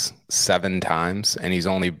 plus 7 times, and he's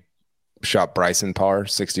only shot Bryson par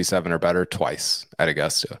 67 or better twice at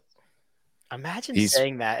Augusta. Imagine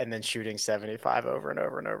saying that and then shooting 75 over and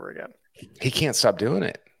over and over again. He can't stop doing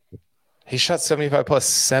it. He shot 75 plus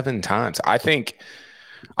 7 times. I think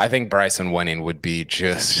Bryson winning would be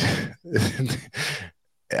just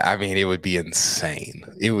I mean, it would be insane.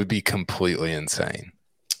 It would be completely insane.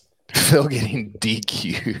 Phil getting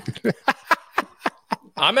DQ'd.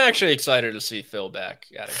 I'm actually excited to see Phil back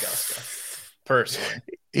at Augusta, personally.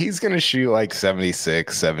 He's going to shoot like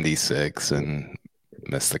 76 and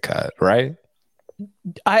miss the cut, right?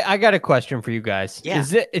 I got a question for you guys. Yeah.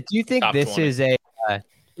 Do you think Top this 20. is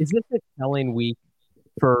this a telling week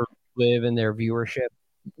for Liv and their viewership,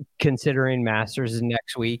 considering Masters is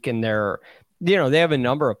next week, and they have a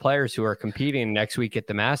number of players who are competing next week at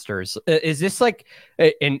the Masters. Is this like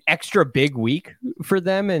an extra big week for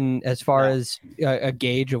them, and as far as a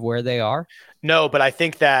gauge of where they are? No, but I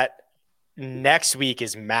think that next week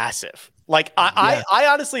is massive. Like I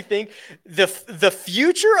honestly think the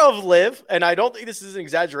future of Liv, and I don't think this is an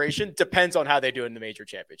exaggeration, depends on how they do in the major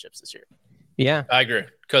championships this year. Yeah, I agree.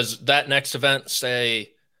 Because that next event,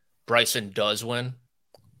 say Bryson does win,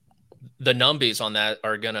 the numbies on that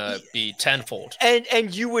are going to be tenfold.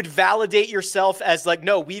 And you would validate yourself as like,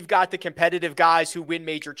 no, we've got the competitive guys who win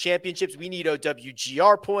major championships. We need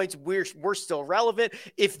OWGR points. We're still relevant.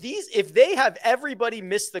 If they have everybody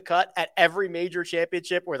miss the cut at every major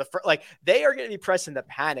championship, or they are going to be pressing the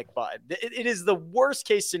panic button. It is the worst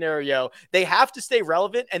case scenario. They have to stay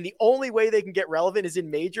relevant, and the only way they can get relevant is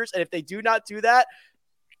in majors. And if they do not do that,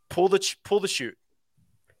 pull the chute.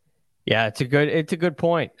 Yeah, it's a good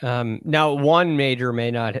point. Now, one major may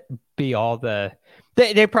not be all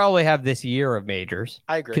they probably have this year of majors.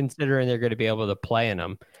 I agree. Considering they're going to be able to play in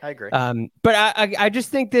them. I agree. But I just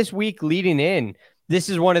think this week leading in, this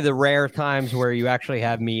is one of the rare times where you actually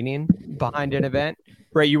have meaning behind an event,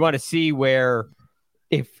 right? You want to see where,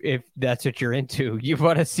 if that's what you're into, you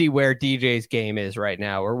want to see where DJ's game is right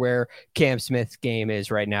now, or where Cam Smith's game is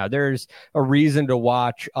right now. There's a reason to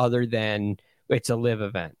watch other than it's a live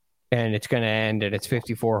event. And it's going to end, and it's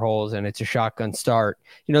 54 holes, and it's a shotgun start.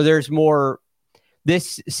 There's more.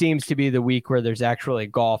 This seems to be the week where there's actually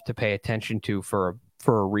golf to pay attention to for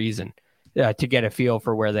a reason, to get a feel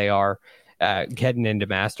for where they are. heading into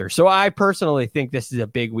Masters. So I personally think this is a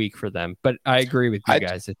big week for them, but I agree with you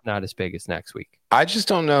guys. It's not as big as next week. I just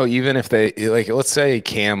don't know, even if they like, let's say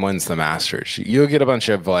Cam wins the Masters, you'll get a bunch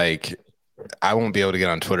of like, I won't be able to get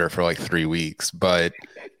on Twitter for like 3 weeks, but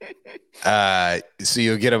so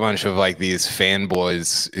you'll get a bunch of like these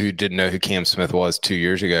fanboys who didn't know who Cam Smith was 2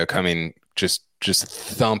 years ago coming just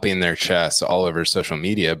thumping their chests all over social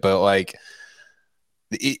media. But like,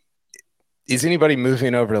 is anybody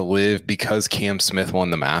moving over to live because Cam Smith won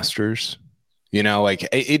the Masters? You know, like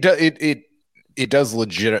it does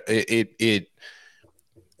legit. It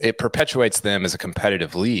perpetuates them as a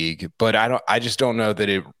competitive league, but I just don't know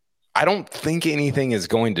that I don't think anything is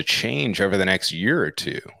going to change over the next year or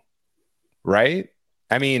two. Right?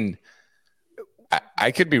 I mean,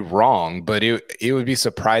 I could be wrong, but it would be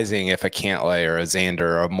surprising if a Cantlay or a Xander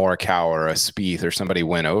or a Morikawa or a Spieth or somebody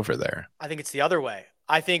went over there. I think it's the other way.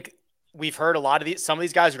 I think we've heard some of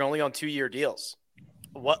these guys are only on 2-year deals.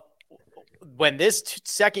 When this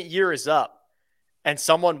second year is up and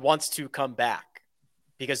someone wants to come back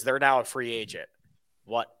because they're now a free agent,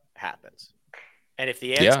 what happens? And if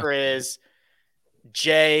the answer is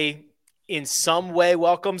Jay in some way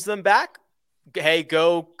welcomes them back, hey,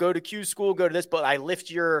 go to Q school, go to this, but I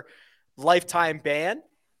lift your lifetime ban.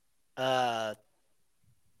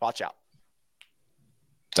 Watch out.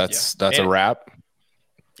 That's a wrap.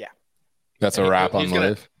 Yeah. That's a wrap on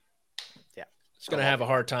Liv. Yeah. He's going to have a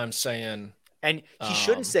hard time saying. And he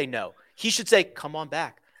shouldn't say no. He should say, come on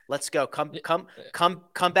back. Let's go. Come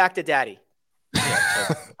back to daddy.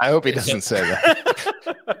 I hope he doesn't say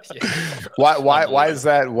that. Why is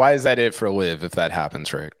that? Why is that it for Liv if that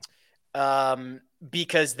happens, Rick?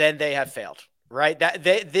 Because then they have failed, right?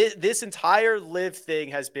 This entire Liv thing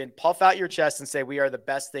has been puff out your chest and say we are the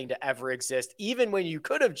best thing to ever exist, even when you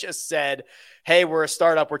could have just said, hey, we're a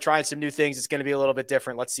startup, we're trying some new things, it's going to be a little bit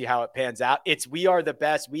different, let's see how it pans out. It's we are the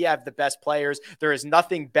best, we have the best players, there is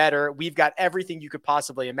nothing better, we've got everything you could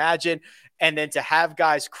possibly imagine. And then to have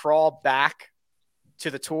guys crawl back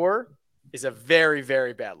to the tour is a very,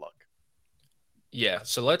 very bad look. Yeah,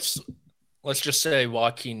 so let's just say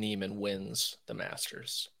Joaquin Niemann wins the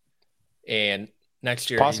Masters. And next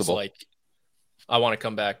year he's like, I want to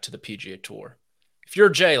come back to the PGA Tour. If you're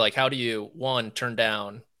Jay, like, how do you, one, turn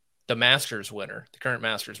down the Masters winner, the current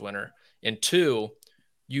Masters winner, and two,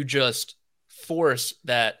 you just force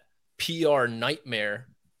that PR nightmare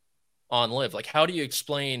on Liv? Like, how do you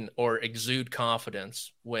explain or exude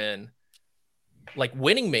confidence when, like,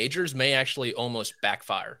 winning majors may actually almost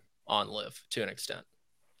backfire on Liv to an extent,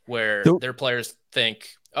 where their players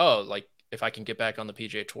think, oh, like, if I can get back on the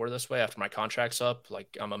PGA Tour this way after my contract's up,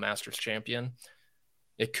 like I'm a Masters champion,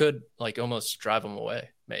 it could like almost drive them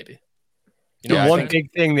away, maybe. You know, one big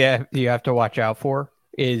thing that you have to watch out for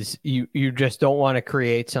is you just don't want to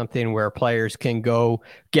create something where players can go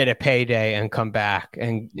get a payday and come back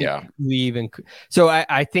and leave. And so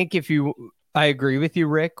I think I agree with you,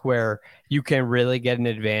 Rick, where you can really get an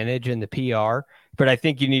advantage in the PR, but I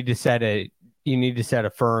think you need to set a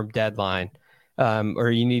firm deadline. Or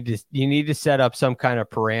you need to set up some kind of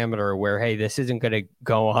parameter where, hey, this isn't going to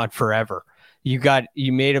go on forever. You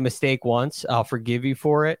made a mistake once. I'll forgive you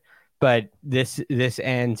for it, but this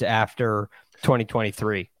ends after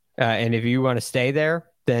 2023. And if you want to stay there,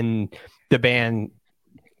 then the ban,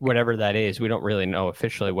 whatever that is, we don't really know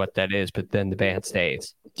officially what that is, but then the ban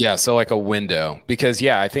stays. Yeah. So like a window, because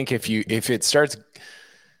I think if it starts,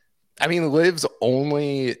 I mean, Liv's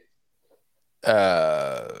only,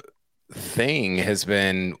 thing has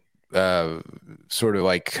been sort of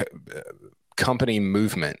like company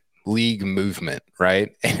movement, league movement,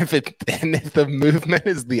 right? And if the movement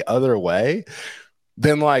is the other way,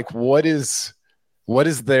 then like what is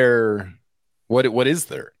there?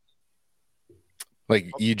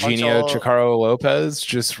 Like Eugenio Chicaro Lopez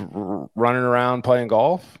just running around playing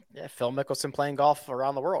golf? Yeah, Phil Mickelson playing golf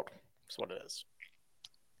around the world. That's what it is.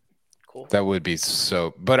 Cool. That would be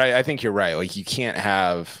so, but I think you're right. Like you can't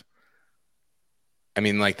have, I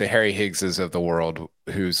mean, like the Harry Higgses of the world,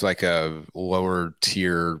 who's like a lower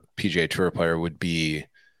tier PGA Tour player, would be.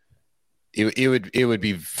 It would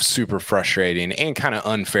be super frustrating and kind of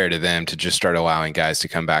unfair to them to just start allowing guys to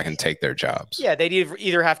come back and take their jobs. Yeah, they'd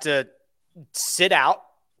either have to sit out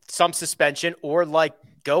some suspension or like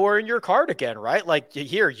go earn your card again, right? Like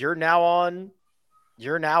here, you're now on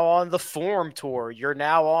the Form Tour. You're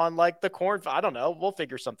now on like the Corn. I don't know. We'll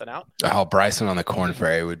figure something out. Oh, Bryson on the Corn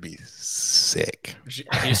Ferry would be sick.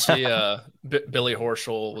 You see, Billy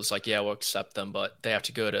Horschel was like, yeah, we'll accept them, but they have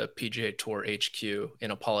to go to PGA Tour HQ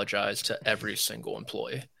and apologize to every single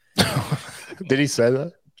employee. Did he say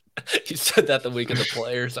that? He said that the week of the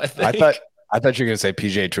Players, I think. I thought you were going to say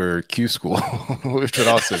PGA Tour Q School, which would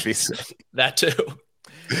also be sick. That too.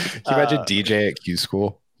 Can you imagine DJ at Q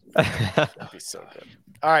School? That'd be so good.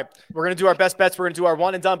 All right, we're going to do our best bets. We're going to do our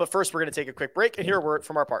one and done, but first we're going to take a quick break and hear a word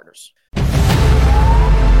from our partners.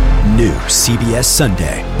 New CBS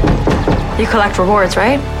Sunday. You collect rewards,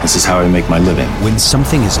 right? This is how I make my living. When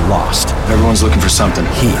something is lost, everyone's looking for something.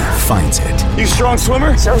 He finds it. You strong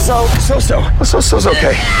swimmer? So-so. So-so's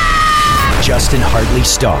okay. Justin Hartley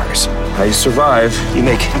stars. How you survive, you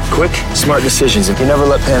make quick, smart decisions, and you never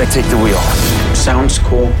let panic take the wheel. Sounds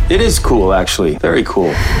cool. It is cool, actually. Very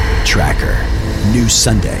cool. Tracker. New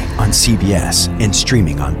Sunday on CBS and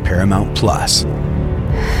streaming on Paramount Plus.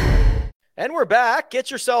 And we're back. Get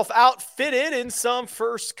yourself outfitted in some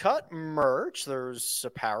First Cut merch. There's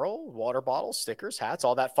apparel, water bottles, stickers, hats,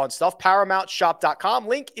 all that fun stuff. ParamountShop.com.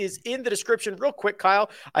 Link is in the description. Real quick, Kyle,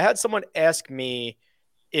 I had someone ask me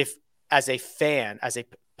if, as a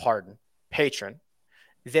patron,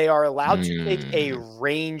 they are allowed to take a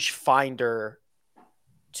rangefinder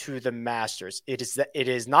to the Masters. It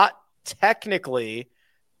is not technically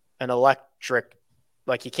an electric,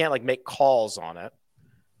 like you can't like make calls on it.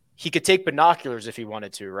 He could take binoculars if he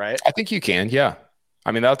wanted to, right? I think you can, yeah.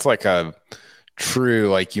 I mean, that's like a true,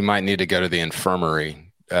 like you might need to go to the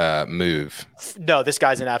infirmary move. No, this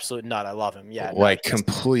guy's an absolute nut. I love him. Yeah. Like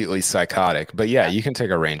completely psychotic. But yeah, you can take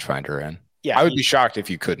a rangefinder in. Yeah. I would be shocked if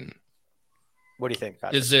you couldn't. What do you think,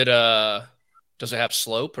 Patrick? Is it does it have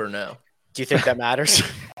slope or no? Do you think that matters?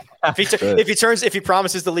 if he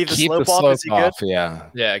promises to leave the slope off, is he good? Yeah.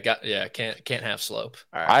 Yeah, can't have slope.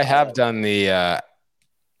 All right. I have done the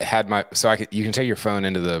you can take your phone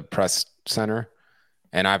into the press center,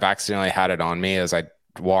 and I've accidentally had it on me as I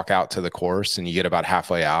walk out to the course, and you get about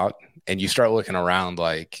halfway out and you start looking around,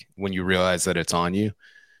 like when you realize that it's on you, you're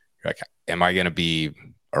like, am I going to be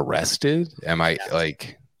arrested? Am I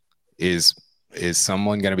like, is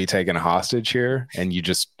someone going to be taken hostage here? And you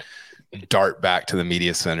just dart back to the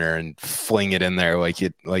media center and fling it in there like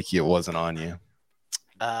it wasn't on you.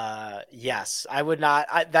 Yes, I would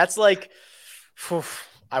not. That's like,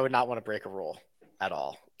 I would not want to break a rule at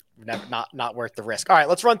all. Not worth the risk. All right,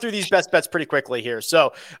 let's run through these best bets pretty quickly here.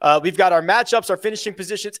 So we've got our matchups, our finishing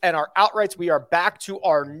positions, and our outrights. We are back to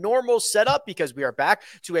our normal setup because we are back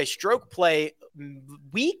to a stroke play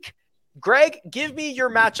week. Greg, give me your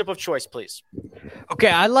matchup of choice, please. Okay,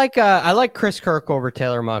 I like Chris Kirk over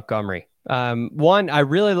Taylor Montgomery. One, I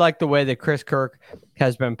really like the way that Chris Kirk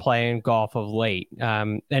has been playing golf of late.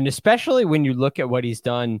 And especially when you look at what he's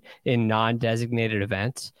done in non-designated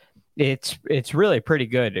events, it's really pretty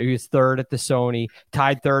good. He was third at the Sony,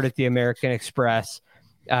 tied third at the American Express,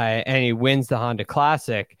 and he wins the Honda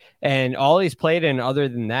Classic. And all he's played in other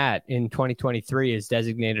than that in 2023 is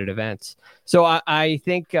designated events. So I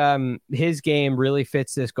think his game really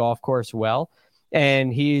fits this golf course well,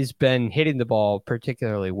 and he's been hitting the ball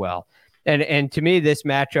particularly well. And to me, this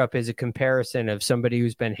matchup is a comparison of somebody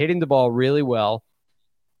who's been hitting the ball really well,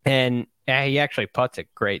 and he actually putts it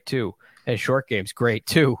great too. His short game's great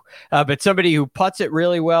too. But somebody who putts it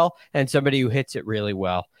really well and somebody who hits it really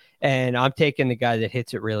well. And I'm taking the guy that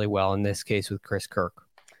hits it really well in this case with Chris Kirk.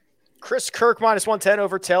 Chris Kirk -110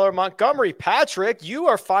 over Taylor Montgomery. Patrick, you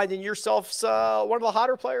are finding yourself one of the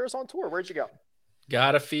hotter players on tour. Where'd you go?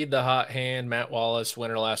 Gotta feed the hot hand. Matt Wallace,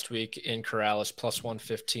 winner last week in Corrales,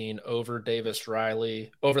 +115 over Davis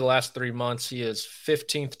Riley. Over the last 3 months, he is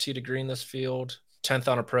 15th tee to green this field, 10th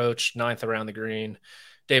on approach, 9th around the green.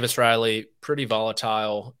 Davis Riley, pretty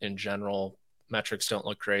volatile in general. Metrics don't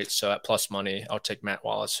look great. So at plus money, I'll take Matt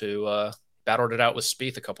Wallace, who battled it out with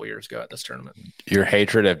Spieth a couple years ago at this tournament. Your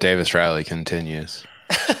hatred of Davis Riley continues.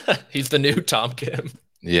 He's the new Tom Kim.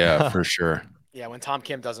 Yeah, for sure. Yeah, when Tom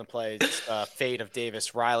Kim doesn't play, it's fate of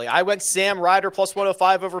Davis Riley. I went Sam Ryder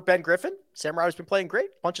 +105 over Ben Griffin. Sam Ryder's been playing great.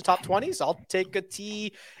 Bunch of top 20s. I'll take a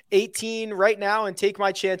T18 right now and take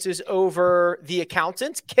my chances over the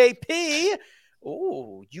accountant. KP,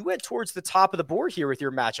 oh, you went towards the top of the board here with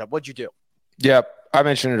your matchup. What'd you do? Yep. I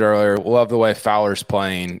mentioned it earlier. Love the way Fowler's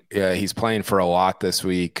playing. He's playing for a lot this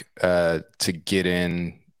week to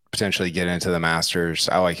potentially get into the Masters.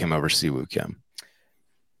 I like him over Siwoo Kim.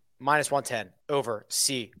 -110 over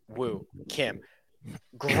Siwoo Kim.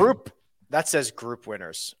 Group, that says group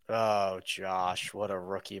winners. Oh, Josh, what a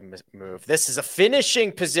rookie move. This is a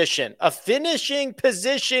finishing position.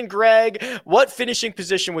 Greg. What finishing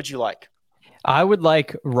position would you like? I would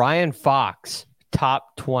like Ryan Fox,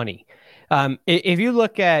 top 20. If you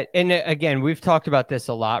look at, and again, we've talked about this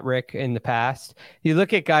a lot, Rick, in the past. You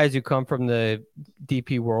look at guys who come from the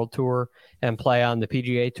DP World Tour and play on the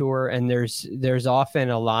PGA Tour, and there's often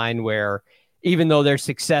a line where even though they're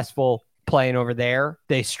successful playing over there,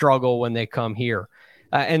 they struggle when they come here.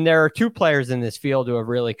 And there are two players in this field who have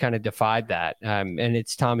really kind of defied that, and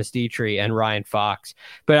it's Thomas Dietrich and Ryan Fox.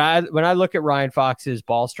 But when I look at Ryan Fox's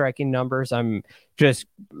ball striking numbers, I'm just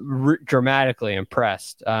dramatically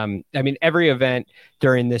impressed. I mean, every event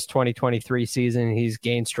during this 2023 season, he's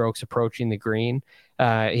gained strokes approaching the green.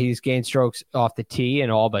 He's gained strokes off the tee in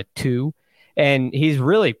all but 2. And he's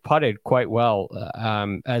really putted quite well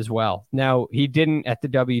as well. Now, he didn't at the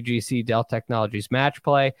WGC Dell Technologies match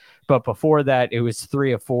play, but before that, it was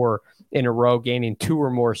 3 of 4 in a row, gaining 2 or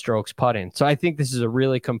more strokes putting. So I think this is a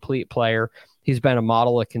really complete player. He's been a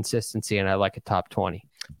model of consistency, and I like a top 20.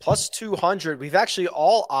 Plus 200. We've actually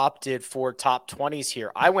all opted for top 20s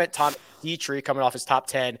here. I went Tom Dietrich coming off his top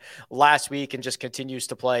 10 last week and just continues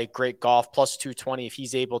to play great golf. Plus 220 if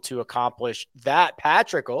he's able to accomplish that.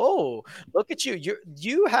 Patrick, oh, look at you.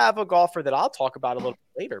 You have a golfer that I'll talk about a little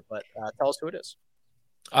bit later, but tell us who it is.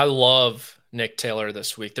 I love Nick Taylor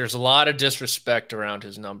this week. There's a lot of disrespect around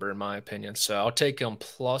his number, in my opinion. So I'll take him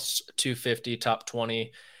plus 250, top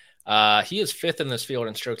 20. He is 5th in this field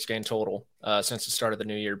in strokes gained total since the start of the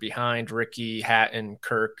new year, behind Ricky, Hatton,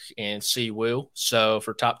 Kirk, and Si Woo. So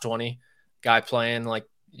for top 20, guy playing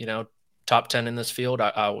top 10 in this field,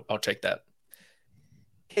 I'll take that.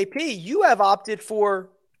 KP, you have opted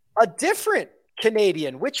for a different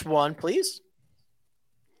Canadian. Which one, please?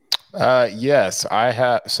 Yes, I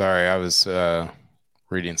have. Sorry, I was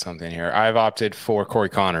reading something here. I've opted for Corey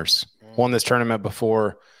Connors. Won this tournament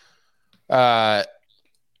before.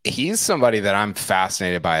 He's somebody that I'm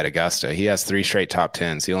fascinated by at Augusta. He has 3 straight top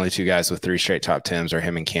 10s. The only 2 guys with 3 straight top 10s are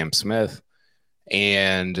him and Cam Smith.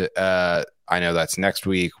 And I know that's next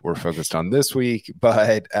week. We're focused on this week,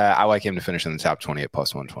 but I like him to finish in the top 20 at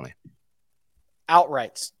plus 120.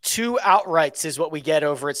 Outrights. 2 outrights is what we get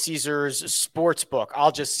over at Caesars Sportsbook.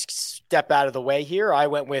 I'll just step out of the way here. I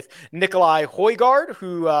went with Nikolai Højgaard,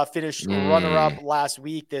 who finished runner-up last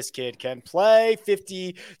week. This kid can play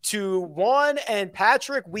 50-1. And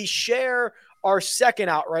Patrick, we share our second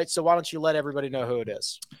outright, so why don't you let everybody know who it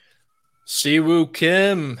is? Siwoo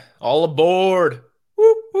Kim, all aboard.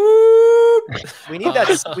 Whoop, whoop. We need that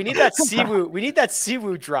Siwoo. We need that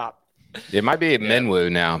Siwoo drop. It might be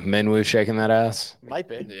Minwoo now. Minwoo shaking that ass. Might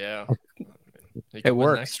be. Yeah. It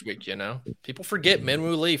works next week, People forget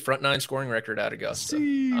Minwoo Lee, front 9 scoring record at Augusta.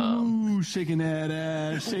 Shaking that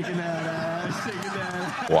ass, shaking that ass, shaking that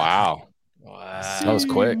ass. Wow. That was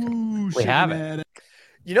quick. We have it.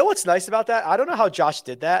 You know what's nice about that? I don't know how Josh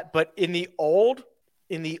did that, but in the old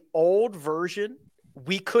version,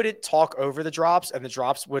 we couldn't talk over the drops, and the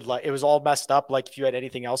drops would it was all messed up. Like if you had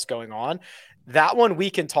anything else going on. That one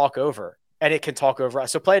we can talk over, and it can talk over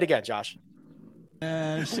us. So play it again, Josh.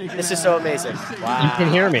 This is so amazing. Wow. You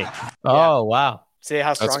can hear me. Oh, wow. See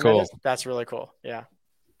how strong That's cool. that is? That's really cool. Yeah.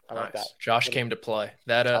 I like that. Josh came to play.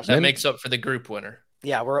 That makes up for the group winner.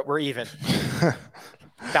 Yeah, we're even.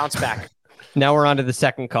 Bounce back. Now we're on to the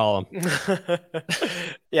second column.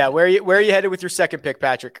 Yeah, where are you headed with your second pick,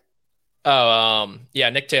 Patrick?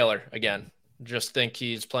 Nick Taylor again. Just think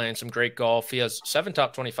he's playing some great golf. He has 7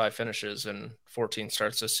 top 25 finishes and 14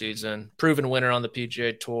 starts this season. Proven winner on the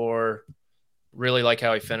PGA Tour. Really like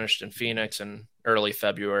how he finished in Phoenix in early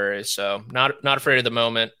February. So not afraid of the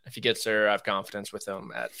moment. If he gets there, I have confidence with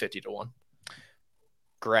him at 50-1.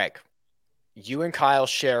 Greg, you and Kyle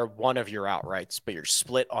share one of your outrights, but you're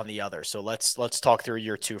split on the other. So let's talk through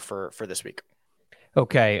your 2 for this week.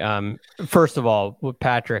 Okay. First of all, with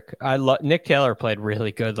Patrick, Nick Taylor played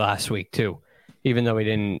really good last week too. Even though he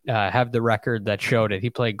didn't have the record that showed it, he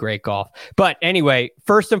played great golf. But anyway,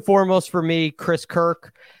 first and foremost for me, Chris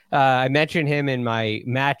Kirk. I mentioned him in my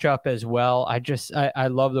matchup as well. I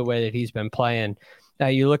love the way that he's been playing.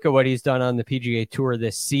 You look at what he's done on the PGA Tour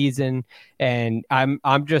this season, and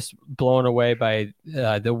I'm just blown away by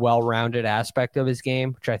the well-rounded aspect of his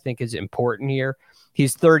game, which I think is important here.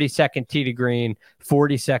 He's 32nd tee to green,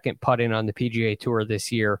 42nd putting on the PGA Tour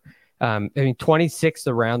this year. 26th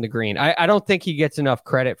around the green. I don't think he gets enough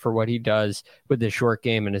credit for what he does with his short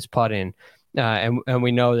game and his putting. And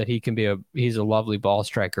we know that he's a lovely ball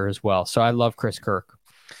striker as well. So I love Chris Kirk.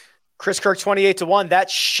 Chris Kirk, 28-1. That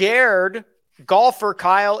shared golfer,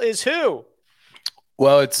 Kyle, is who?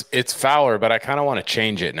 Well, it's Fowler, but I kind of want to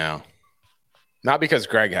change it now. Not because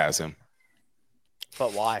Greg has him.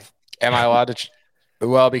 But why? Am I allowed to?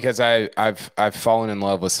 Well, because I've fallen in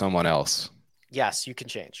love with someone else. Yes, you can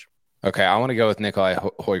change. Okay, I want to go with Nikolai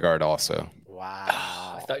Højgaard also.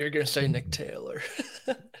 Wow. I thought you were going to say Nick Taylor.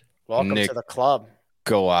 Welcome to the club.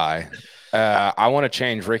 I want to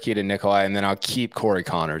change Ricky to Nikolai, and then I'll keep Corey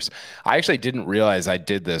Connors. I actually didn't realize I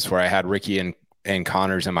did this where I had Ricky and and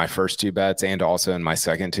Connors in my first 2 bets and also in my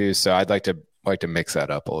second 2. So I'd like to mix that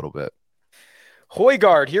up a little bit.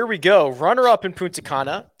 Højgaard, here we go. Runner-up in Punta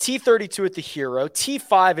Cana, T32 at the Hero,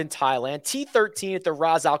 T5 in Thailand, T13 at the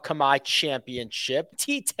Ras Al Khaimah Championship,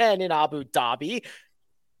 T10 in Abu Dhabi.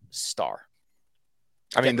 Star.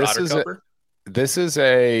 I mean, this is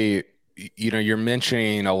a, you know, you're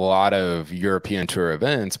mentioning a lot of European Tour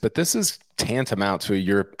events, but this is tantamount to a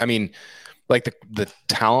Europe. I mean, like the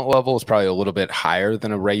talent level is probably a little bit higher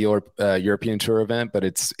than a regular European Tour event, but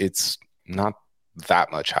it's not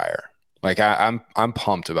that much higher. Like I'm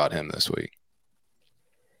pumped about him this week.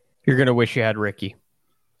 You're gonna wish you had Ricky.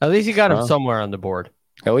 At least you got him somewhere on the board.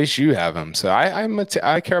 At least you have him. So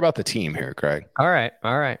I care about the team here, Craig. All right.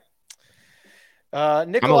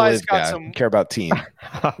 Nikolai's got some care about team.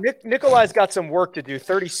 Nikolai's got some work to do.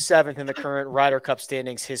 37th in the current Ryder Cup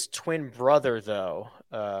standings. His twin brother, though,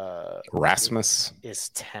 Rasmus,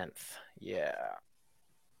 is 10th. Yeah.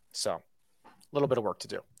 So a little bit of work to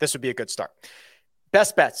do. This would be a good start.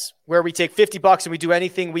 Best bets, where we take $50 and we do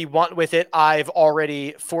anything we want with it. I've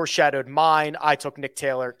already foreshadowed mine. I took Nick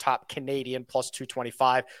Taylor, top Canadian, plus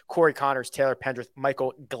 225. Corey Connors, Taylor Pendrith,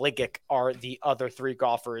 Michael Gligic are the other 3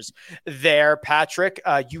 golfers there. Patrick,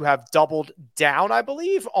 you have doubled down, I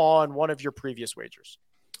believe, on one of your previous wagers.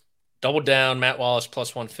 Doubled down, Matt Wallace,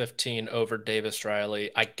 plus 115 over Davis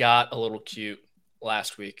Riley. I got a little cute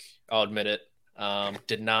last week. I'll admit it.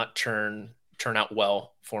 Did not turn out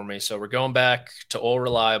well for me. So we're going back to Old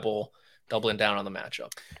Reliable, doubling down on the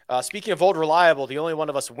matchup. Speaking of Old Reliable, the only one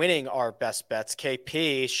of us winning our best bets,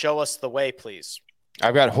 KP, show us the way, please.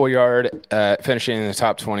 I've got Højgaard finishing in the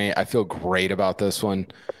top 20. I feel great about this one.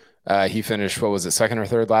 He finished, what was it, second or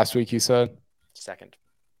third last week, you said? Second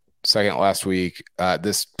last week.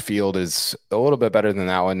 This field is a little bit better than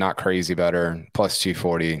that one. Not crazy better. Plus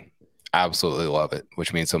 240. Absolutely love it,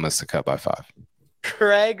 which means he'll miss the cut by 5.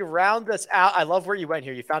 Craig, round us out. I love where you went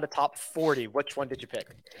here. You found a top 40. Which one did you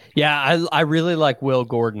pick? Yeah, I really like Will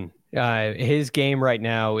Gordon. His game right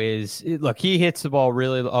now is, look, he hits the ball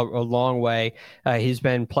really a long way. He's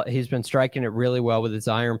been striking it really well with his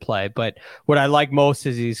iron play. But what I like most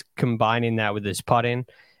is he's combining that with his putting.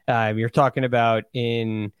 You're talking about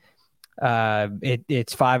it's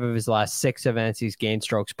 5 of his last 6 events he's gained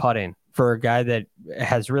strokes putting. For a guy that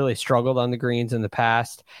has really struggled on the greens in the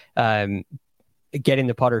past, getting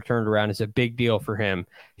the putter turned around is a big deal for him.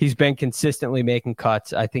 He's been consistently making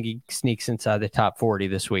cuts. I think he sneaks inside the top 40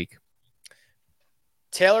 this week.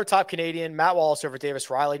 Taylor, top Canadian. Matt Wallace over Davis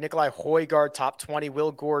Riley. Nikolai Højgaard, top 20.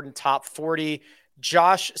 Will Gordon, top 40.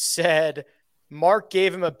 Josh said Mark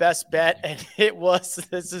gave him a best bet, and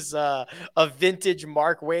this is a vintage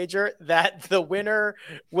Mark wager, that the winner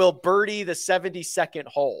will birdie the 72nd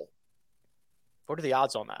hole. What are the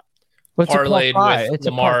odds on that? Parlayed with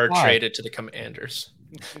Lamar traded to the Commanders.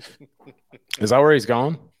 Is that where he's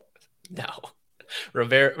going? No.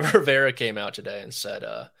 Rivera came out today and said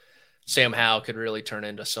Sam Howell could really turn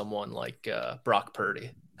into someone like Brock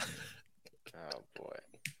Purdy. Oh boy!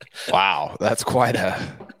 Wow, that's quite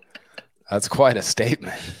a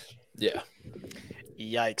statement. Yeah.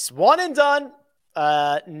 Yikes! One and done.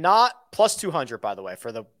 Not plus 200, by the way,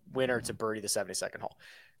 for the winner to birdie the 72nd hole.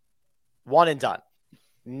 One and done.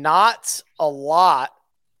 Not a lot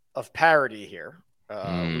of parity here.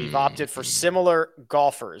 We've opted for similar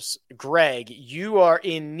golfers. Greg, you are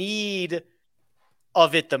in need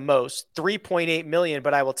of it the most, 3.8 million.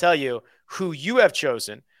 But I will tell you, who you have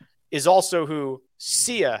chosen is also who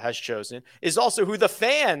Sia has chosen, is also who the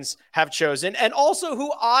fans have chosen, and also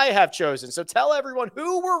who I have chosen. So tell everyone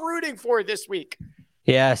who we're rooting for this week.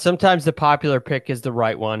 Yeah, sometimes the popular pick is the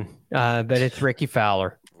right one, but it's Ricky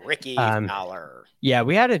Fowler. Ricky Fowler. Yeah,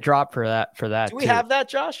 we had a drop for that. Do we have that,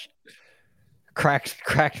 Josh?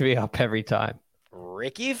 Cracked me up every time.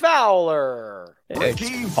 Ricky Fowler.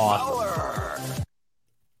 Ricky Fowler.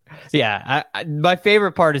 Yeah, my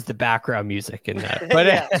favorite part is the background music in that. But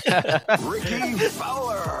Ricky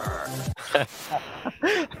Fowler.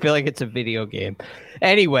 I feel like it's a video game.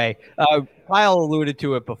 Anyway, Kyle alluded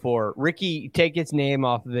to it before. Ricky, take his name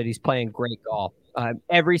off of it. He's playing great golf.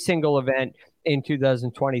 Every single event in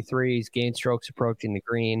 2023, he's gained strokes approaching the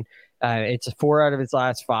green. It's 4 out of his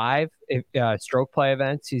last 5 stroke play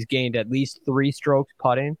events. He's gained at least 3 strokes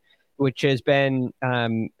putting, which has been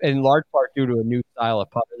in large part due to a new style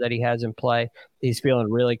of putter that he has in play. He's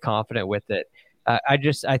feeling really confident with it. I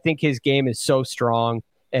think his game is so strong,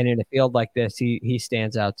 and in a field like this, he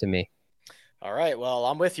stands out to me. All right, well,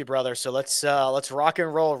 I'm with you, brother. So let's rock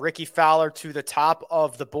and roll. Ricky Fowler to the top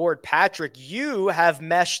of the board. Patrick, you have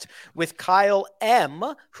meshed with Kyle M,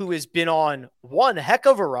 who has been on one heck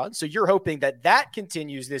of a run. So you're hoping that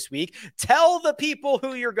continues this week. Tell the people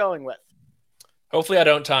who you're going with. Hopefully I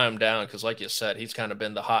don't tie him down because, like you said, he's kind of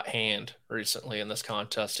been the hot hand recently in this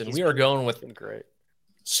contest. And we are going with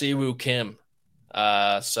Siwoo Kim.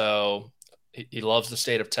 So he loves the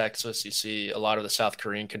state of Texas. You see a lot of the South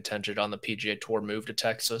Korean contingent on the PGA Tour move to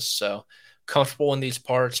Texas. So comfortable in these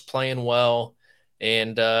parts, playing well,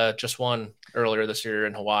 and just won earlier this year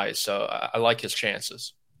in Hawaii. So I like his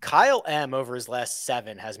chances. Kyle M over his last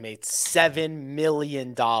 7 has made $7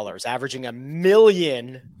 million, averaging $1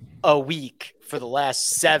 million a week for the last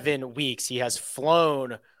 7 weeks. He has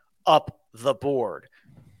flown up the board.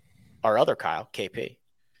 Our other Kyle, KP,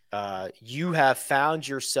 you have found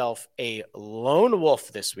yourself a lone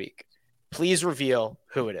wolf this week. Please reveal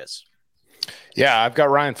who it is. Yeah, I've got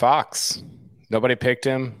Ryan Fox. Nobody picked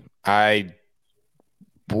him. I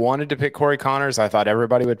wanted to pick Corey Connors. I thought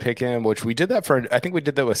everybody would pick him, which we did that I think we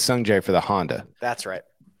did that with Sung Jae for the Honda. That's right.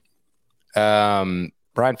 Ryan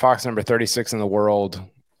Fox, number 36 in the world,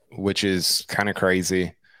 which is kind of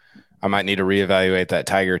crazy. I might need to reevaluate that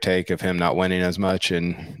Tiger take of him not winning as much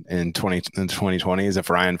in 2020 as if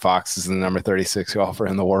Ryan Fox is the number 36 golfer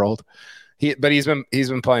in the world. But he's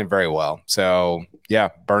been playing very well. So yeah,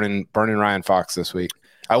 burning Ryan Fox this week.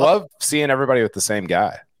 I love seeing everybody with the same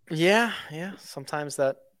guy. Yeah. Sometimes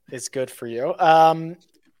that is good for you.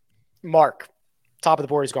 Mark, top of the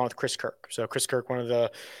board, he's gone with Chris Kirk. So Chris Kirk, one of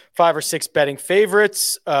the 5 or 6 betting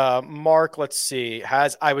favorites. Mark, let's see.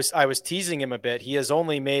 I was teasing him a bit. He has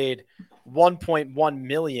only made $1.1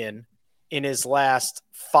 million in his last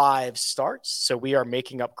 5 starts. So we are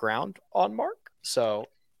making up ground on Mark. So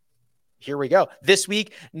here we go. This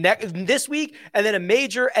week, and then a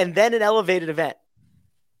major, and then an elevated event.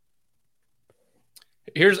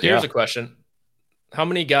 Here's a question. How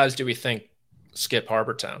many guys do we think skip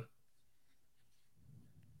Harbor Town?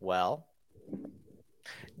 Well,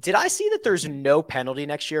 did I see that there's no penalty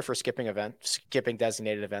next year for skipping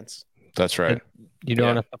designated events? That's right. You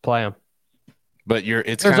don't have to play them. But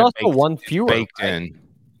there's also one fewer baked in.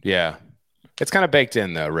 Yeah. It's kind of baked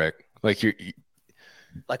in though, Rick. Like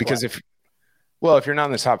because if you're not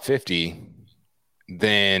in the top 50,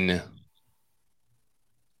 then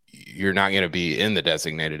you're not going to be in the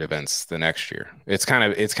designated events the next year. It's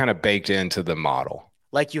kind of baked into the model.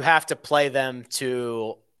 Like you have to play them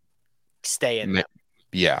to stay in them.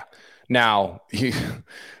 Yeah. Now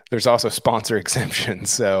there's also sponsor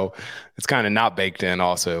exemptions, so it's kind of not baked in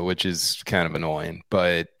also, which is kind of annoying.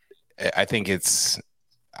 But I think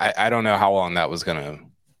I don't know how long that was gonna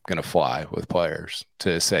fly with players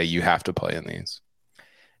to say you have to play in these.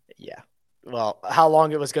 Yeah. Well, how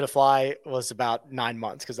long it was going to fly was about 9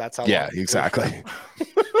 months because that's how. Yeah, exactly.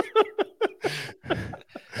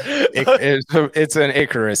 It's an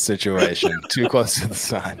Icarus situation, too close to the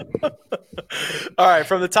sun. All right,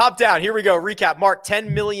 from the top down, here we go. Recap. Mark,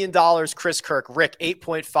 $10 million, Chris Kirk. Rick,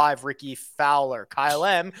 8.5, Ricky Fowler. Kyle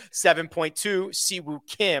M, 7.2, Siwoo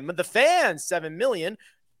Kim. The fans, $7 million,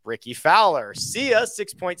 Ricky Fowler. Sia,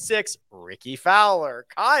 6.6, Ricky Fowler.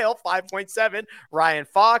 Kyle, 5.7, Ryan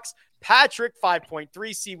Fox. Patrick, 5.3,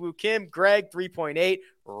 Siwoo Kim. Greg, 3.8,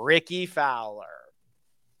 Ricky Fowler.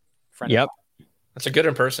 Yep. That's a good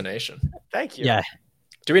impersonation. Thank you. Yeah.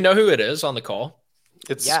 Do we know who it is on the call?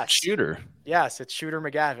 It's Shooter. Yes, it's Shooter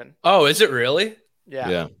McGavin. Oh, is it really?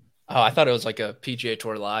 Yeah. Oh, I thought it was like a PGA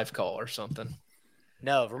Tour live call or something.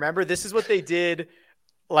 No, remember, this is what they did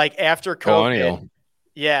like after COVID. Colonial.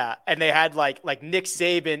 Yeah, and they had like Nick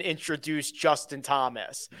Saban introduced Justin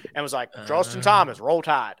Thomas and was like, Justin Thomas, roll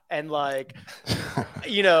tide. And like,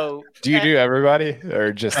 Do you do everybody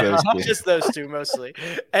or just those two? Just those two mostly.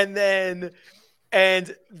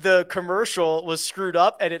 And the commercial was screwed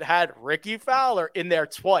up and it had Ricky Fowler in there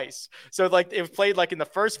twice. So like it was played like in the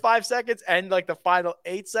first 5 seconds and like the final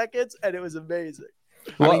 8 seconds, and it was amazing.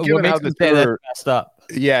 Well, given how the tour messed up.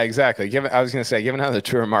 Yeah, exactly. Given how the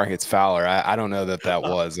tour markets Fowler, I don't know that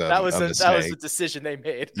was a mistake. That was the decision they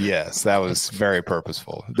made. Yes, that was very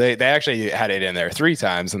purposeful. They actually had it in there 3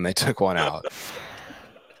 times and they took one out.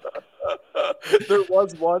 There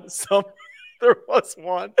was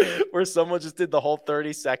one where someone just did the whole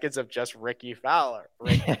 30 seconds of just Ricky Fowler.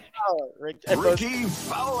 Ricky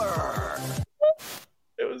Fowler.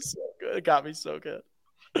 It was so good. It got me so good.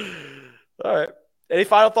 All right. Any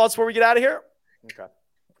final thoughts before we get out of here? Okay.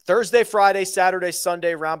 Thursday, Friday, Saturday,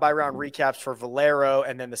 Sunday, round by round recaps for Valero.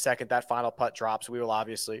 And then the second that final putt drops, we will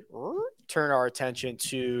obviously turn our attention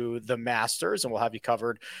to the Masters, and we'll have you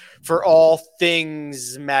covered for all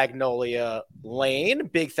things Magnolia Lane.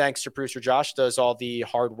 Big thanks to producer Josh, does all the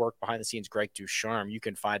hard work behind the scenes. Greg Ducharme, you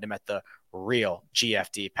can find him at the Real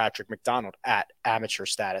GFD. Patrick McDonald at Amateur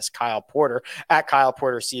Status. Kyle Porter at Kyle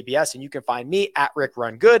Porter CBS, and you can find me at Rick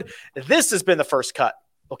Run Good. This has been The First Cut.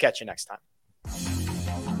 We'll catch you next time.